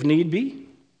says, if need be?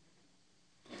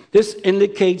 This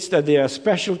indicates that there are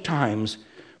special times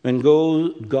when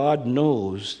God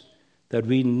knows that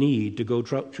we need to go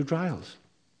through trials.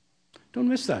 Don't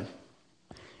miss that.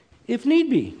 If need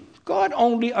be. God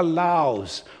only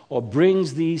allows or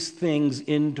brings these things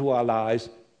into our lives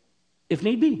if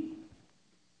need be.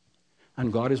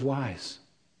 And God is wise.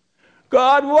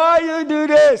 God, why you do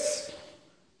this?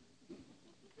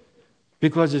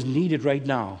 Because it's needed right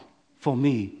now for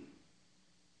me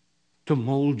to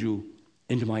mold you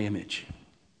into my image.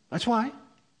 That's why.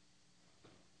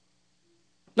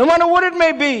 No matter what it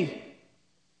may be,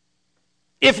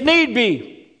 if need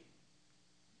be.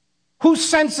 Who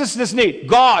senses this need?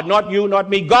 God, not you, not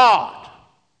me, God.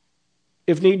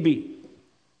 If need be.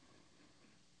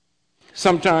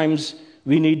 Sometimes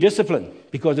we need discipline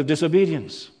because of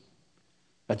disobedience.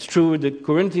 That's true with the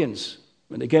Corinthians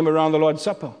when they came around the Lord's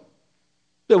Supper.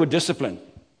 They were disciplined.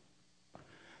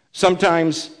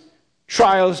 Sometimes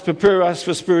trials prepare us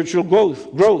for spiritual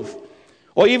growth,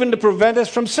 or even to prevent us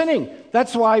from sinning.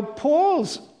 That's why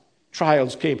Paul's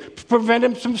trials came, to prevent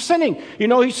him from sinning. You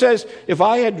know, he says, if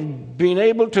I had been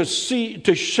able to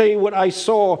say what I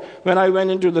saw when I went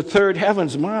into the third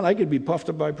heavens, man, I could be puffed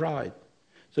up by pride.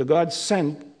 So God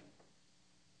sent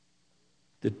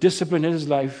the discipline in his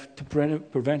life to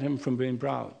prevent him from being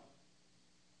proud.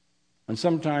 And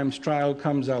sometimes trial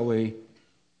comes our way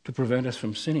to prevent us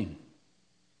from sinning,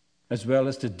 as well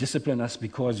as to discipline us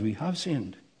because we have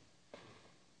sinned.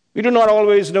 We do not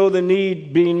always know the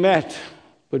need being met,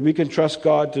 but we can trust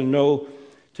God to know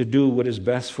to do what is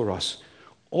best for us.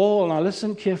 Now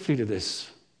listen carefully to this.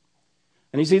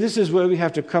 And you see, this is where we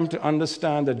have to come to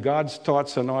understand that God's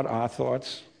thoughts are not our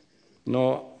thoughts,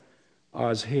 nor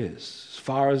are his. As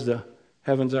far as the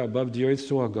heavens are above the earth,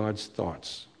 so are God's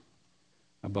thoughts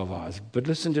above ours. But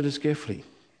listen to this carefully.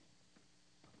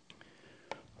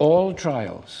 All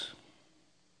trials,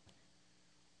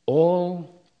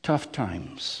 all tough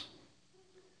times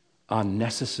are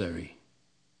necessary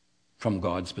from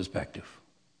God's perspective.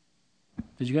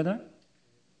 Did you get that?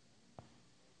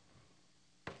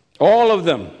 All of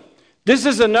them. This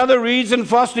is another reason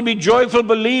for us to be joyful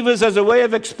believers as a way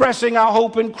of expressing our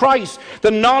hope in Christ. The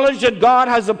knowledge that God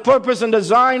has a purpose and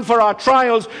design for our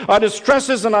trials, our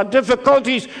distresses, and our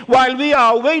difficulties, while we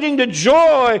are awaiting the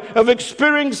joy of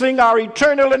experiencing our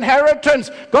eternal inheritance.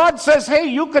 God says, hey,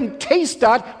 you can taste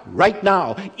that right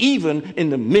now, even in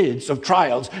the midst of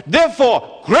trials.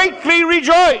 Therefore, greatly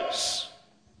rejoice.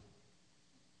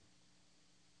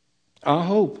 Our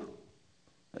hope,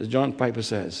 as John Piper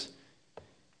says,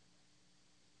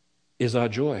 is our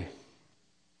joy.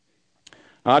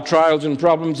 Our trials and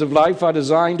problems of life are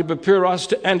designed to prepare us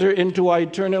to enter into our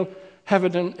eternal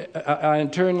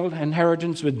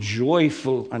inheritance with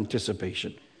joyful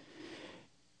anticipation.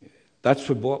 That's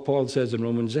what Paul says in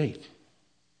Romans 8.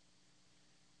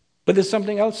 But there's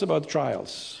something else about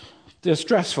trials. They're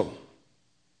stressful.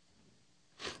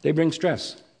 They bring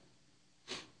stress.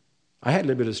 I had a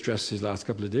little bit of stress these last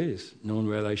couple of days, knowing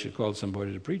whether I should call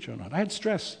somebody to preach or not. I had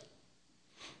stress.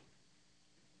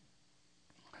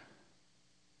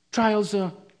 Trials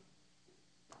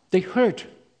they hurt.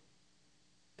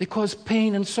 They cause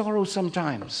pain and sorrow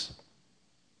sometimes.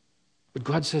 But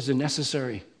God says they're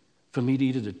necessary for me to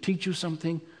either to teach you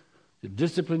something, to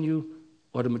discipline you,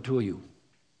 or to mature you,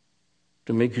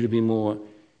 to make you to be more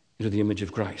into the image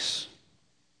of Christ.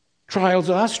 Trials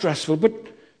are stressful, but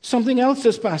something else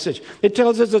this passage. It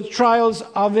tells us that trials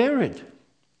are varied.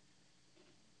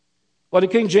 Well, the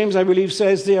King James, I believe,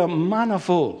 says they are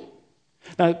manifold.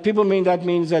 Now, people mean that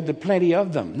means that there are plenty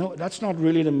of them. No, that's not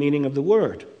really the meaning of the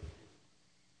word.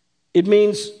 It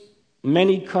means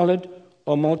many-colored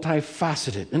or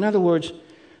multifaceted. In other words,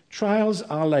 trials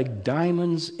are like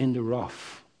diamonds in the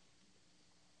rough.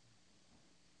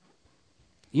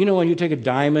 You know, when you take a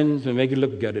diamond to make it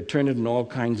look good, turn it in all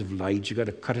kinds of lights, you got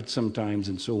to cut it sometimes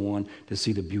and so on to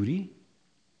see the beauty.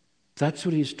 That's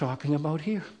what he's talking about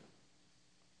here.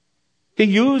 He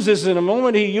uses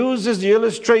the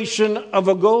illustration of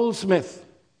a goldsmith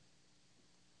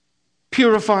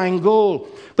purifying gold.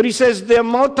 But he says they're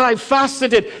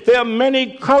multifaceted, they are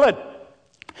many-colored.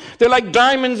 They're like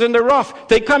diamonds in the rough.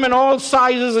 They come in all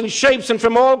sizes and shapes and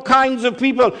from all kinds of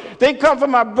people. They come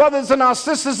from our brothers and our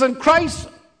sisters in Christ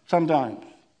sometimes.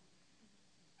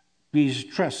 These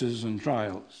stresses and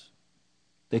trials,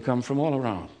 they come from all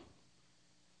around.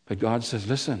 But God says,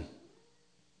 listen,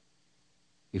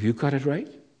 if you cut it right,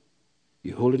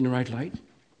 you hold it in the right light,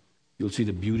 you'll see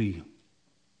the beauty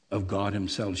of God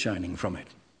himself shining from it.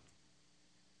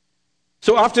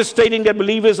 So after stating that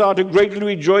believers are to greatly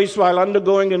rejoice while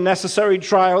undergoing the necessary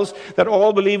trials that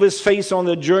all believers face on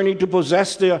their journey to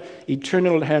possess their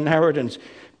eternal inheritance,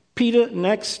 Peter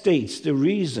next states the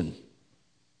reason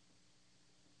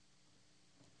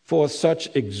for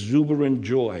such exuberant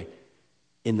joy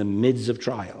in the midst of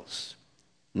trials.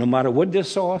 No matter what their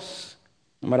source,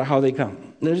 no matter how they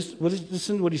come.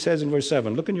 Listen to what he says in verse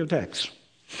 7. Look in your text.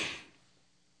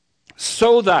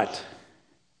 So that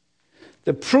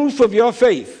the proof of your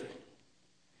faith,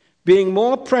 being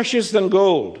more precious than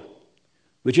gold,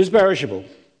 which is perishable,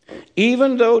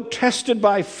 even though tested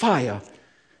by fire,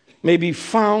 may be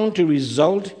found to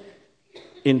result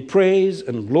in praise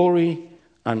and glory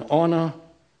and honor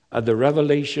at the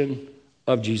revelation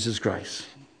of Jesus Christ.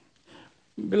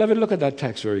 Beloved, look at that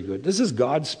text very good. This is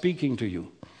God speaking to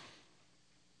you.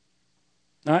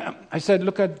 Now, I said,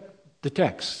 look at the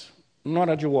text, not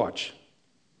at your watch.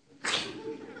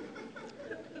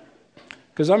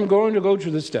 Because I'm going to go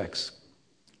through this text.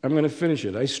 I'm going to finish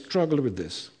it. I struggled with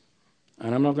this.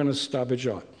 And I'm not going to stop it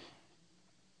short.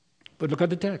 But look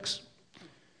at the text.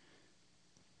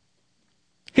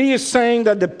 He is saying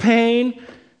that the pain,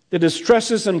 the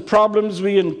distresses and problems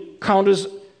we encounter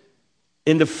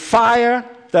in the fire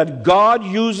that God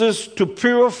uses to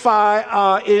purify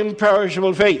our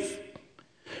imperishable faith,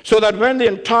 so that when the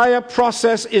entire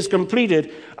process is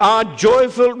completed, our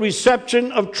joyful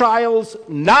reception of trials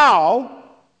now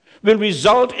will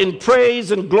result in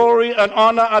praise and glory and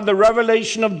honor at the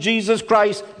revelation of Jesus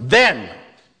Christ then.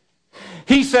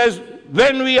 He says,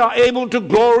 when we are able to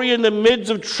glory in the midst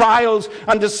of trials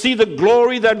and to see the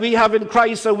glory that we have in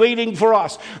Christ awaiting for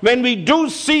us, when we do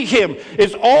see him,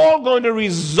 it's all going to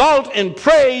result in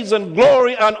praise and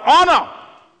glory and honor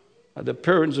at the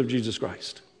appearance of Jesus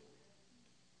Christ.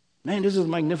 Man, this is a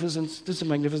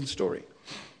magnificent story.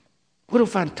 What a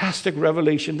fantastic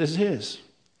revelation this is.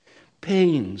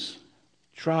 Pains,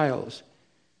 trials,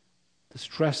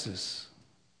 distresses,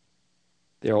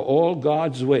 they are all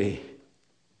God's way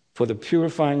for the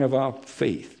purifying of our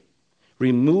faith,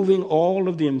 removing all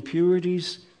of the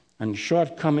impurities and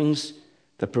shortcomings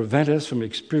that prevent us from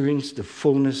experiencing the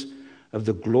fullness of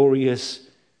the glorious,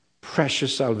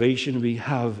 precious salvation we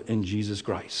have in Jesus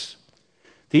Christ.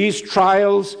 These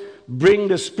trials bring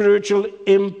the spiritual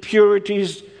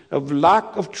impurities of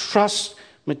lack of trust,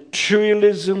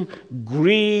 materialism,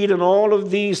 greed, and all of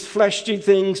these fleshly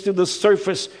things to the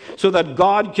surface so that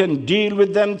God can deal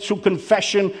with them through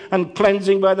confession and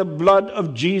cleansing by the blood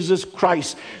of Jesus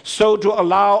Christ. So to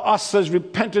allow us as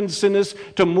repentant sinners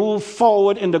to move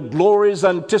forward in the glorious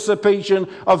anticipation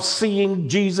of seeing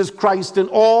Jesus Christ in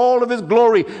all of his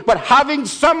glory, but having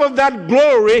some of that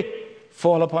glory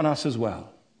fall upon us as well.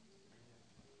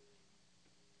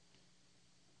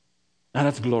 And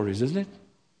that's glorious, isn't it?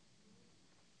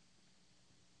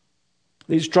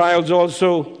 These trials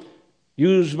also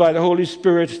used by the Holy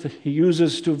Spirit, he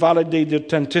uses to validate the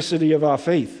authenticity of our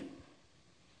faith.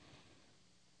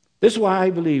 This is why I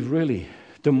believe, really,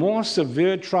 the more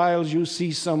severe trials you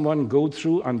see someone go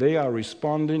through and they are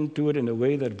responding to it in a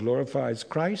way that glorifies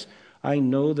Christ, I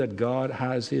know that God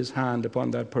has his hand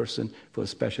upon that person for a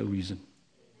special reason.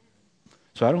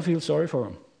 So I don't feel sorry for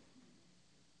him.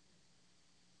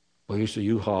 Well, you say,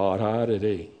 you hard-hearted,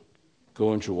 eh?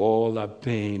 Going through all that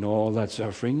pain, all that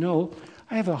suffering. No,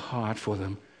 I have a heart for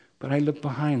them, but I look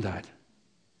behind that.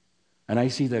 And I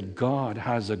see that God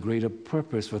has a greater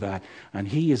purpose for that. And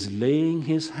he is laying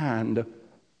his hand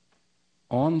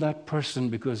on that person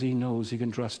because he knows he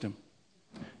can trust him.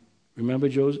 Remember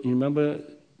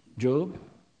Job?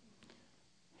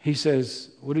 He says,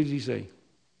 what did he say?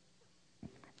 He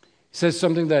says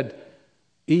something that,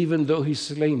 even though he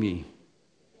slay me,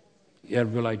 yet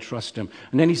will I trust him.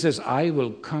 And then he says, I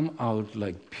will come out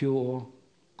like pure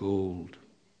gold.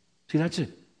 See, that's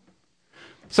it.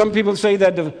 Some people say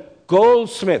that the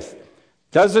goldsmith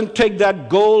doesn't take that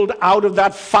gold out of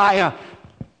that fire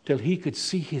till he could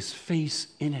see his face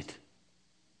in it.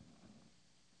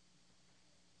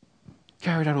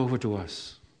 Carry that over to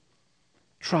us.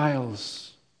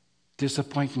 Trials,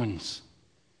 disappointments,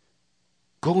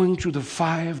 going through the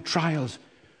fire of trials.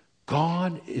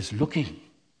 God is looking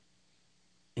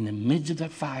in the midst of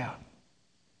that fire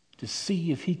to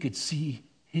see if he could see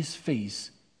his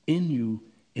face in you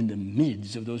in the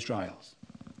midst of those trials.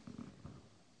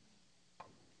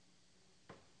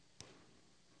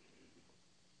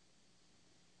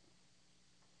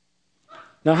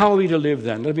 Now, how are we to live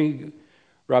then? Let me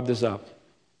wrap this up.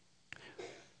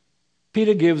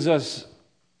 Peter gives us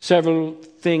several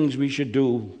things we should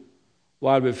do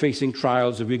while we're facing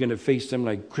trials, if we're going to face them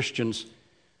like Christians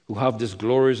who have this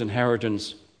glorious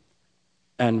inheritance,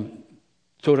 and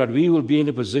so that we will be in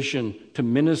a position to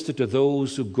minister to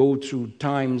those who go through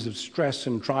times of stress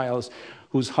and trials,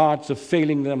 whose hearts are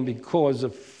failing them because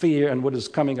of fear and what is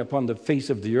coming upon the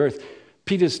face of the earth.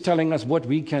 Peter's telling us what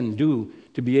we can do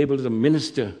to be able to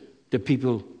minister to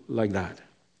people like that.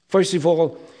 First of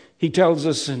all, he tells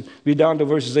us, and we're down to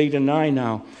verses 8 and 9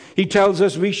 now, he tells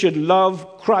us we should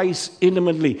love Christ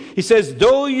intimately. He says,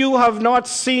 though you have not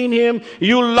seen him,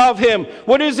 you love him.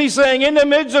 What is he saying? In the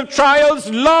midst of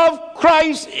trials, love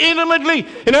Christ intimately.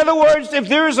 In other words, if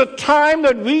there is a time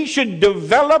that we should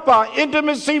develop our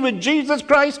intimacy with Jesus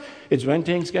Christ, it's when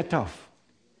things get tough.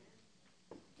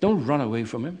 Don't run away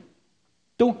from him.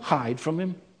 Don't hide from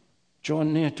him. Draw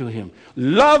near to him.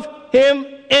 Love him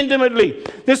intimately.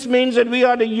 This means that we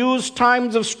are to use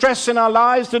times of stress in our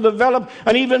lives to develop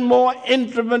an even more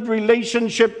intimate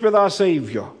relationship with our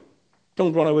Savior.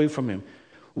 Don't run away from him.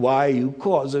 Why are you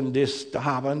causing this to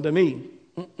happen to me?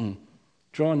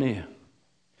 Draw near.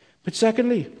 But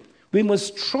secondly, we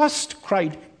must trust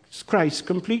Christ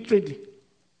completely,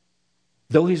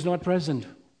 though he's not present,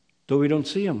 though we don't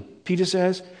see him. Peter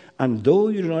says, and though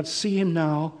you do not see him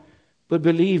now, but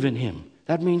believe in him.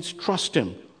 That means trust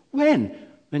him. When?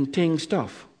 When things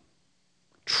tough.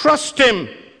 Trust him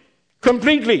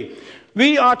completely.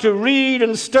 We are to read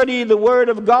and study the Word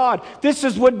of God. This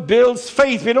is what builds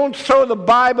faith. We don't throw the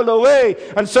Bible away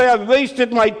and say, I've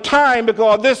wasted my time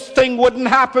because this thing wouldn't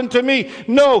happen to me.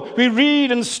 No, we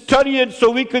read and study it so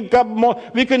we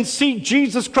can see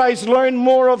Jesus Christ, learn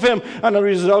more of him, and as a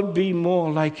result be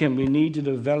more like him. We need to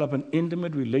develop an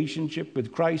intimate relationship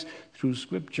with Christ through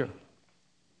Scripture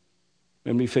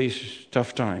when we face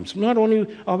tough times. Not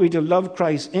only are we to love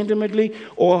Christ intimately,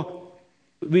 or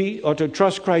we are to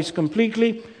trust Christ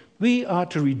completely, we are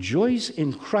to rejoice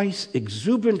in Christ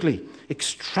exuberantly,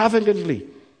 extravagantly,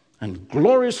 and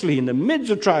gloriously in the midst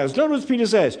of trials. Notice what Peter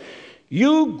says,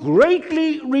 you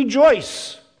greatly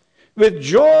rejoice with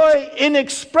joy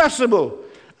inexpressible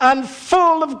and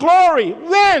full of glory.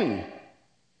 When?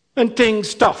 When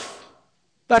things tough.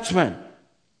 That's when.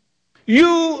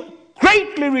 You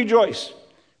greatly rejoice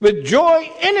with joy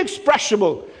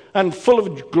inexpressible and full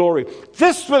of glory.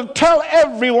 This will tell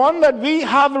everyone that we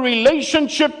have a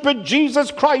relationship with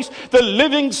Jesus Christ, the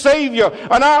living Savior,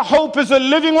 and our hope is a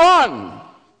living one.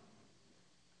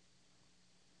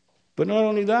 But not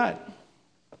only that,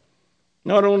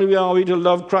 not only are we to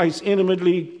love Christ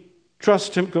intimately,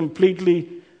 trust him completely,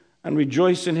 and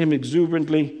rejoice in him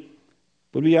exuberantly,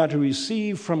 but we are to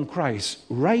receive from Christ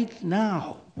right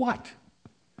now, what?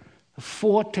 A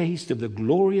foretaste of the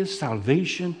glorious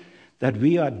salvation that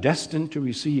we are destined to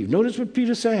receive. Notice what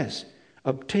Peter says,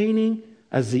 obtaining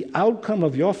as the outcome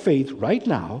of your faith right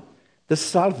now, the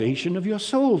salvation of your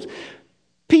souls.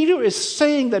 Peter is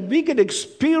saying that we can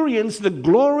experience the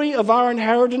glory of our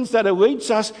inheritance that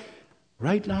awaits us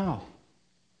right now.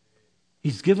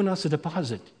 He's given us a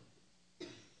deposit.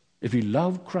 If we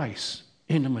love Christ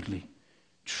intimately,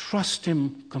 trust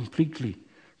him completely,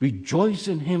 rejoice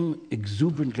in him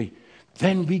exuberantly,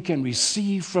 then we can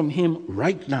receive from him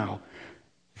right now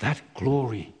that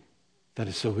glory that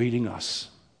is awaiting us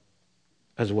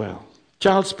as well.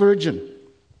 Charles Spurgeon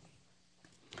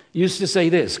used to say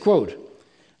this, quote,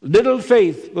 little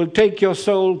faith will take your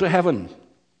soul to heaven,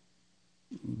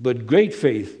 but great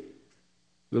faith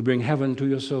will bring heaven to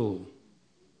your soul.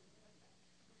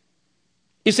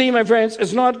 You see, my friends,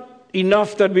 it's not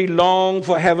enough that we long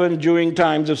for heaven during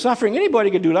times of suffering. Anybody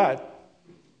can do that.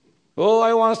 Oh,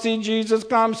 I want to see Jesus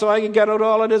come so I can get out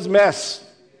all of this mess.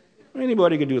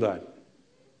 Anybody can do that.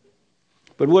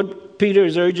 But what Peter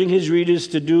is urging his readers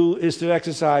to do is to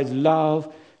exercise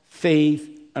love, faith,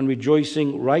 and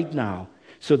rejoicing right now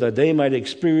so that they might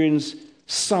experience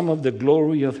some of the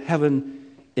glory of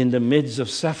heaven in the midst of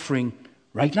suffering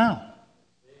right now.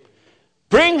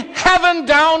 Bring heaven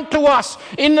down to us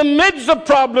in the midst of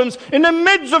problems, in the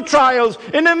midst of trials,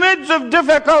 in the midst of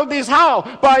difficulties.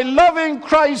 How? By loving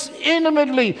Christ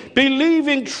intimately,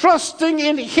 believing, trusting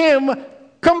in Him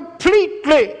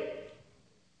completely,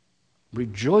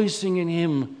 rejoicing in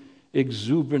Him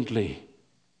exuberantly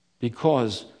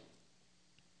because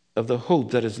of the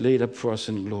hope that is laid up for us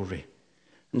in glory.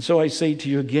 And so I say to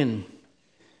you again,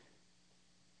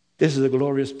 this is a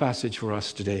glorious passage for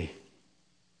us today.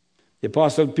 The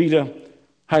Apostle Peter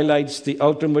highlights the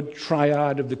ultimate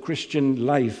triad of the Christian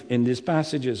life in these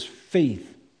passages: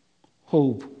 faith,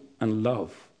 hope, and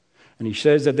love. And he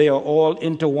says that they are all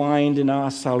intertwined in our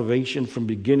salvation from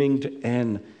beginning to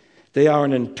end. They are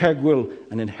integral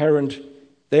and inherent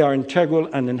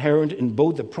in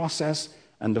both the process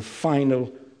and the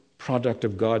final product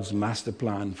of God's master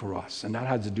plan for us. And that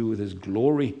has to do with His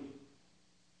glory,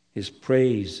 His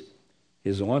praise,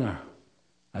 His honor,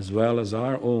 as well as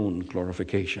our own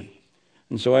glorification.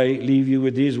 And so I leave you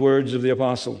with these words of the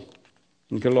apostle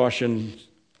in Colossians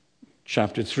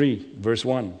chapter 3, verse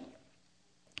 1.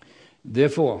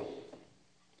 Therefore,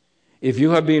 if you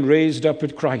have been raised up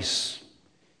with Christ,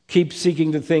 keep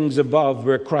seeking the things above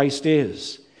where Christ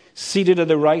is, seated at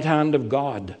the right hand of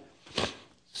God.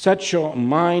 Set your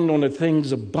mind on the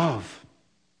things above,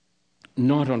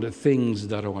 not on the things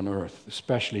that are on earth,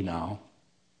 especially now,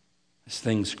 as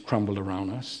things crumble around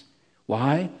us.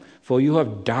 Why? For you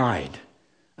have died,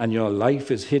 and your life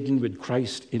is hidden with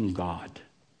Christ in God.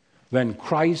 When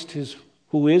Christ,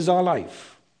 who is our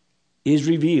life, is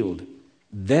revealed,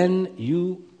 then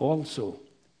you also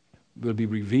will be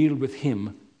revealed with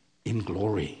Him in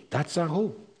glory. That's our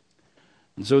hope.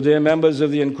 And so, dear members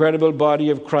of the incredible body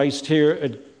of Christ here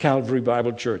at Calvary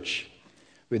Bible Church,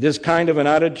 with this kind of an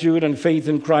attitude and faith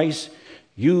in Christ,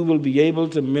 you will be able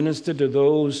to minister to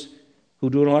those who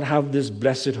do not have this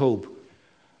blessed hope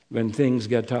when things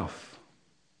get tough.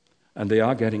 And they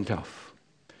are getting tough.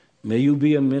 May you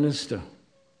be a minister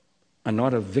and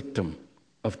not a victim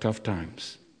of tough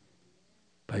times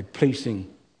by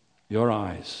placing your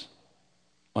eyes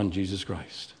on Jesus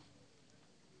Christ.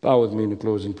 Bow with me in the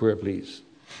closing prayer, please.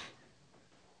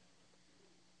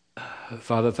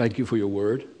 Father, thank you for your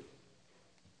word.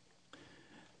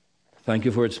 Thank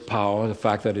you for its power, the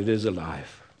fact that it is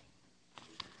alive.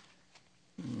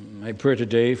 My prayer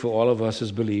today for all of us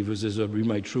as believers is that we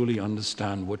might truly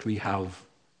understand what we have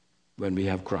when we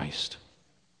have Christ.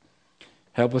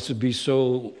 Help us to be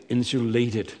so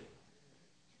insulated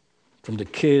from the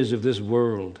cares of this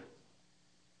world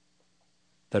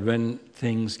that when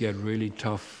things get really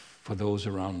tough for those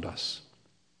around us,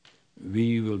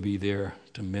 we will be there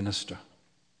to minister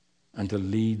and to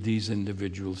lead these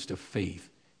individuals to faith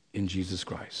in Jesus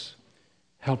Christ.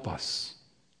 Help us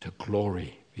to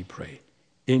glory, we pray,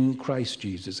 in Christ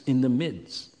Jesus, in the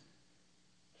midst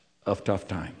of tough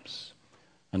times.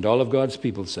 And all of God's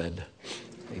people said,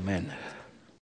 Amen.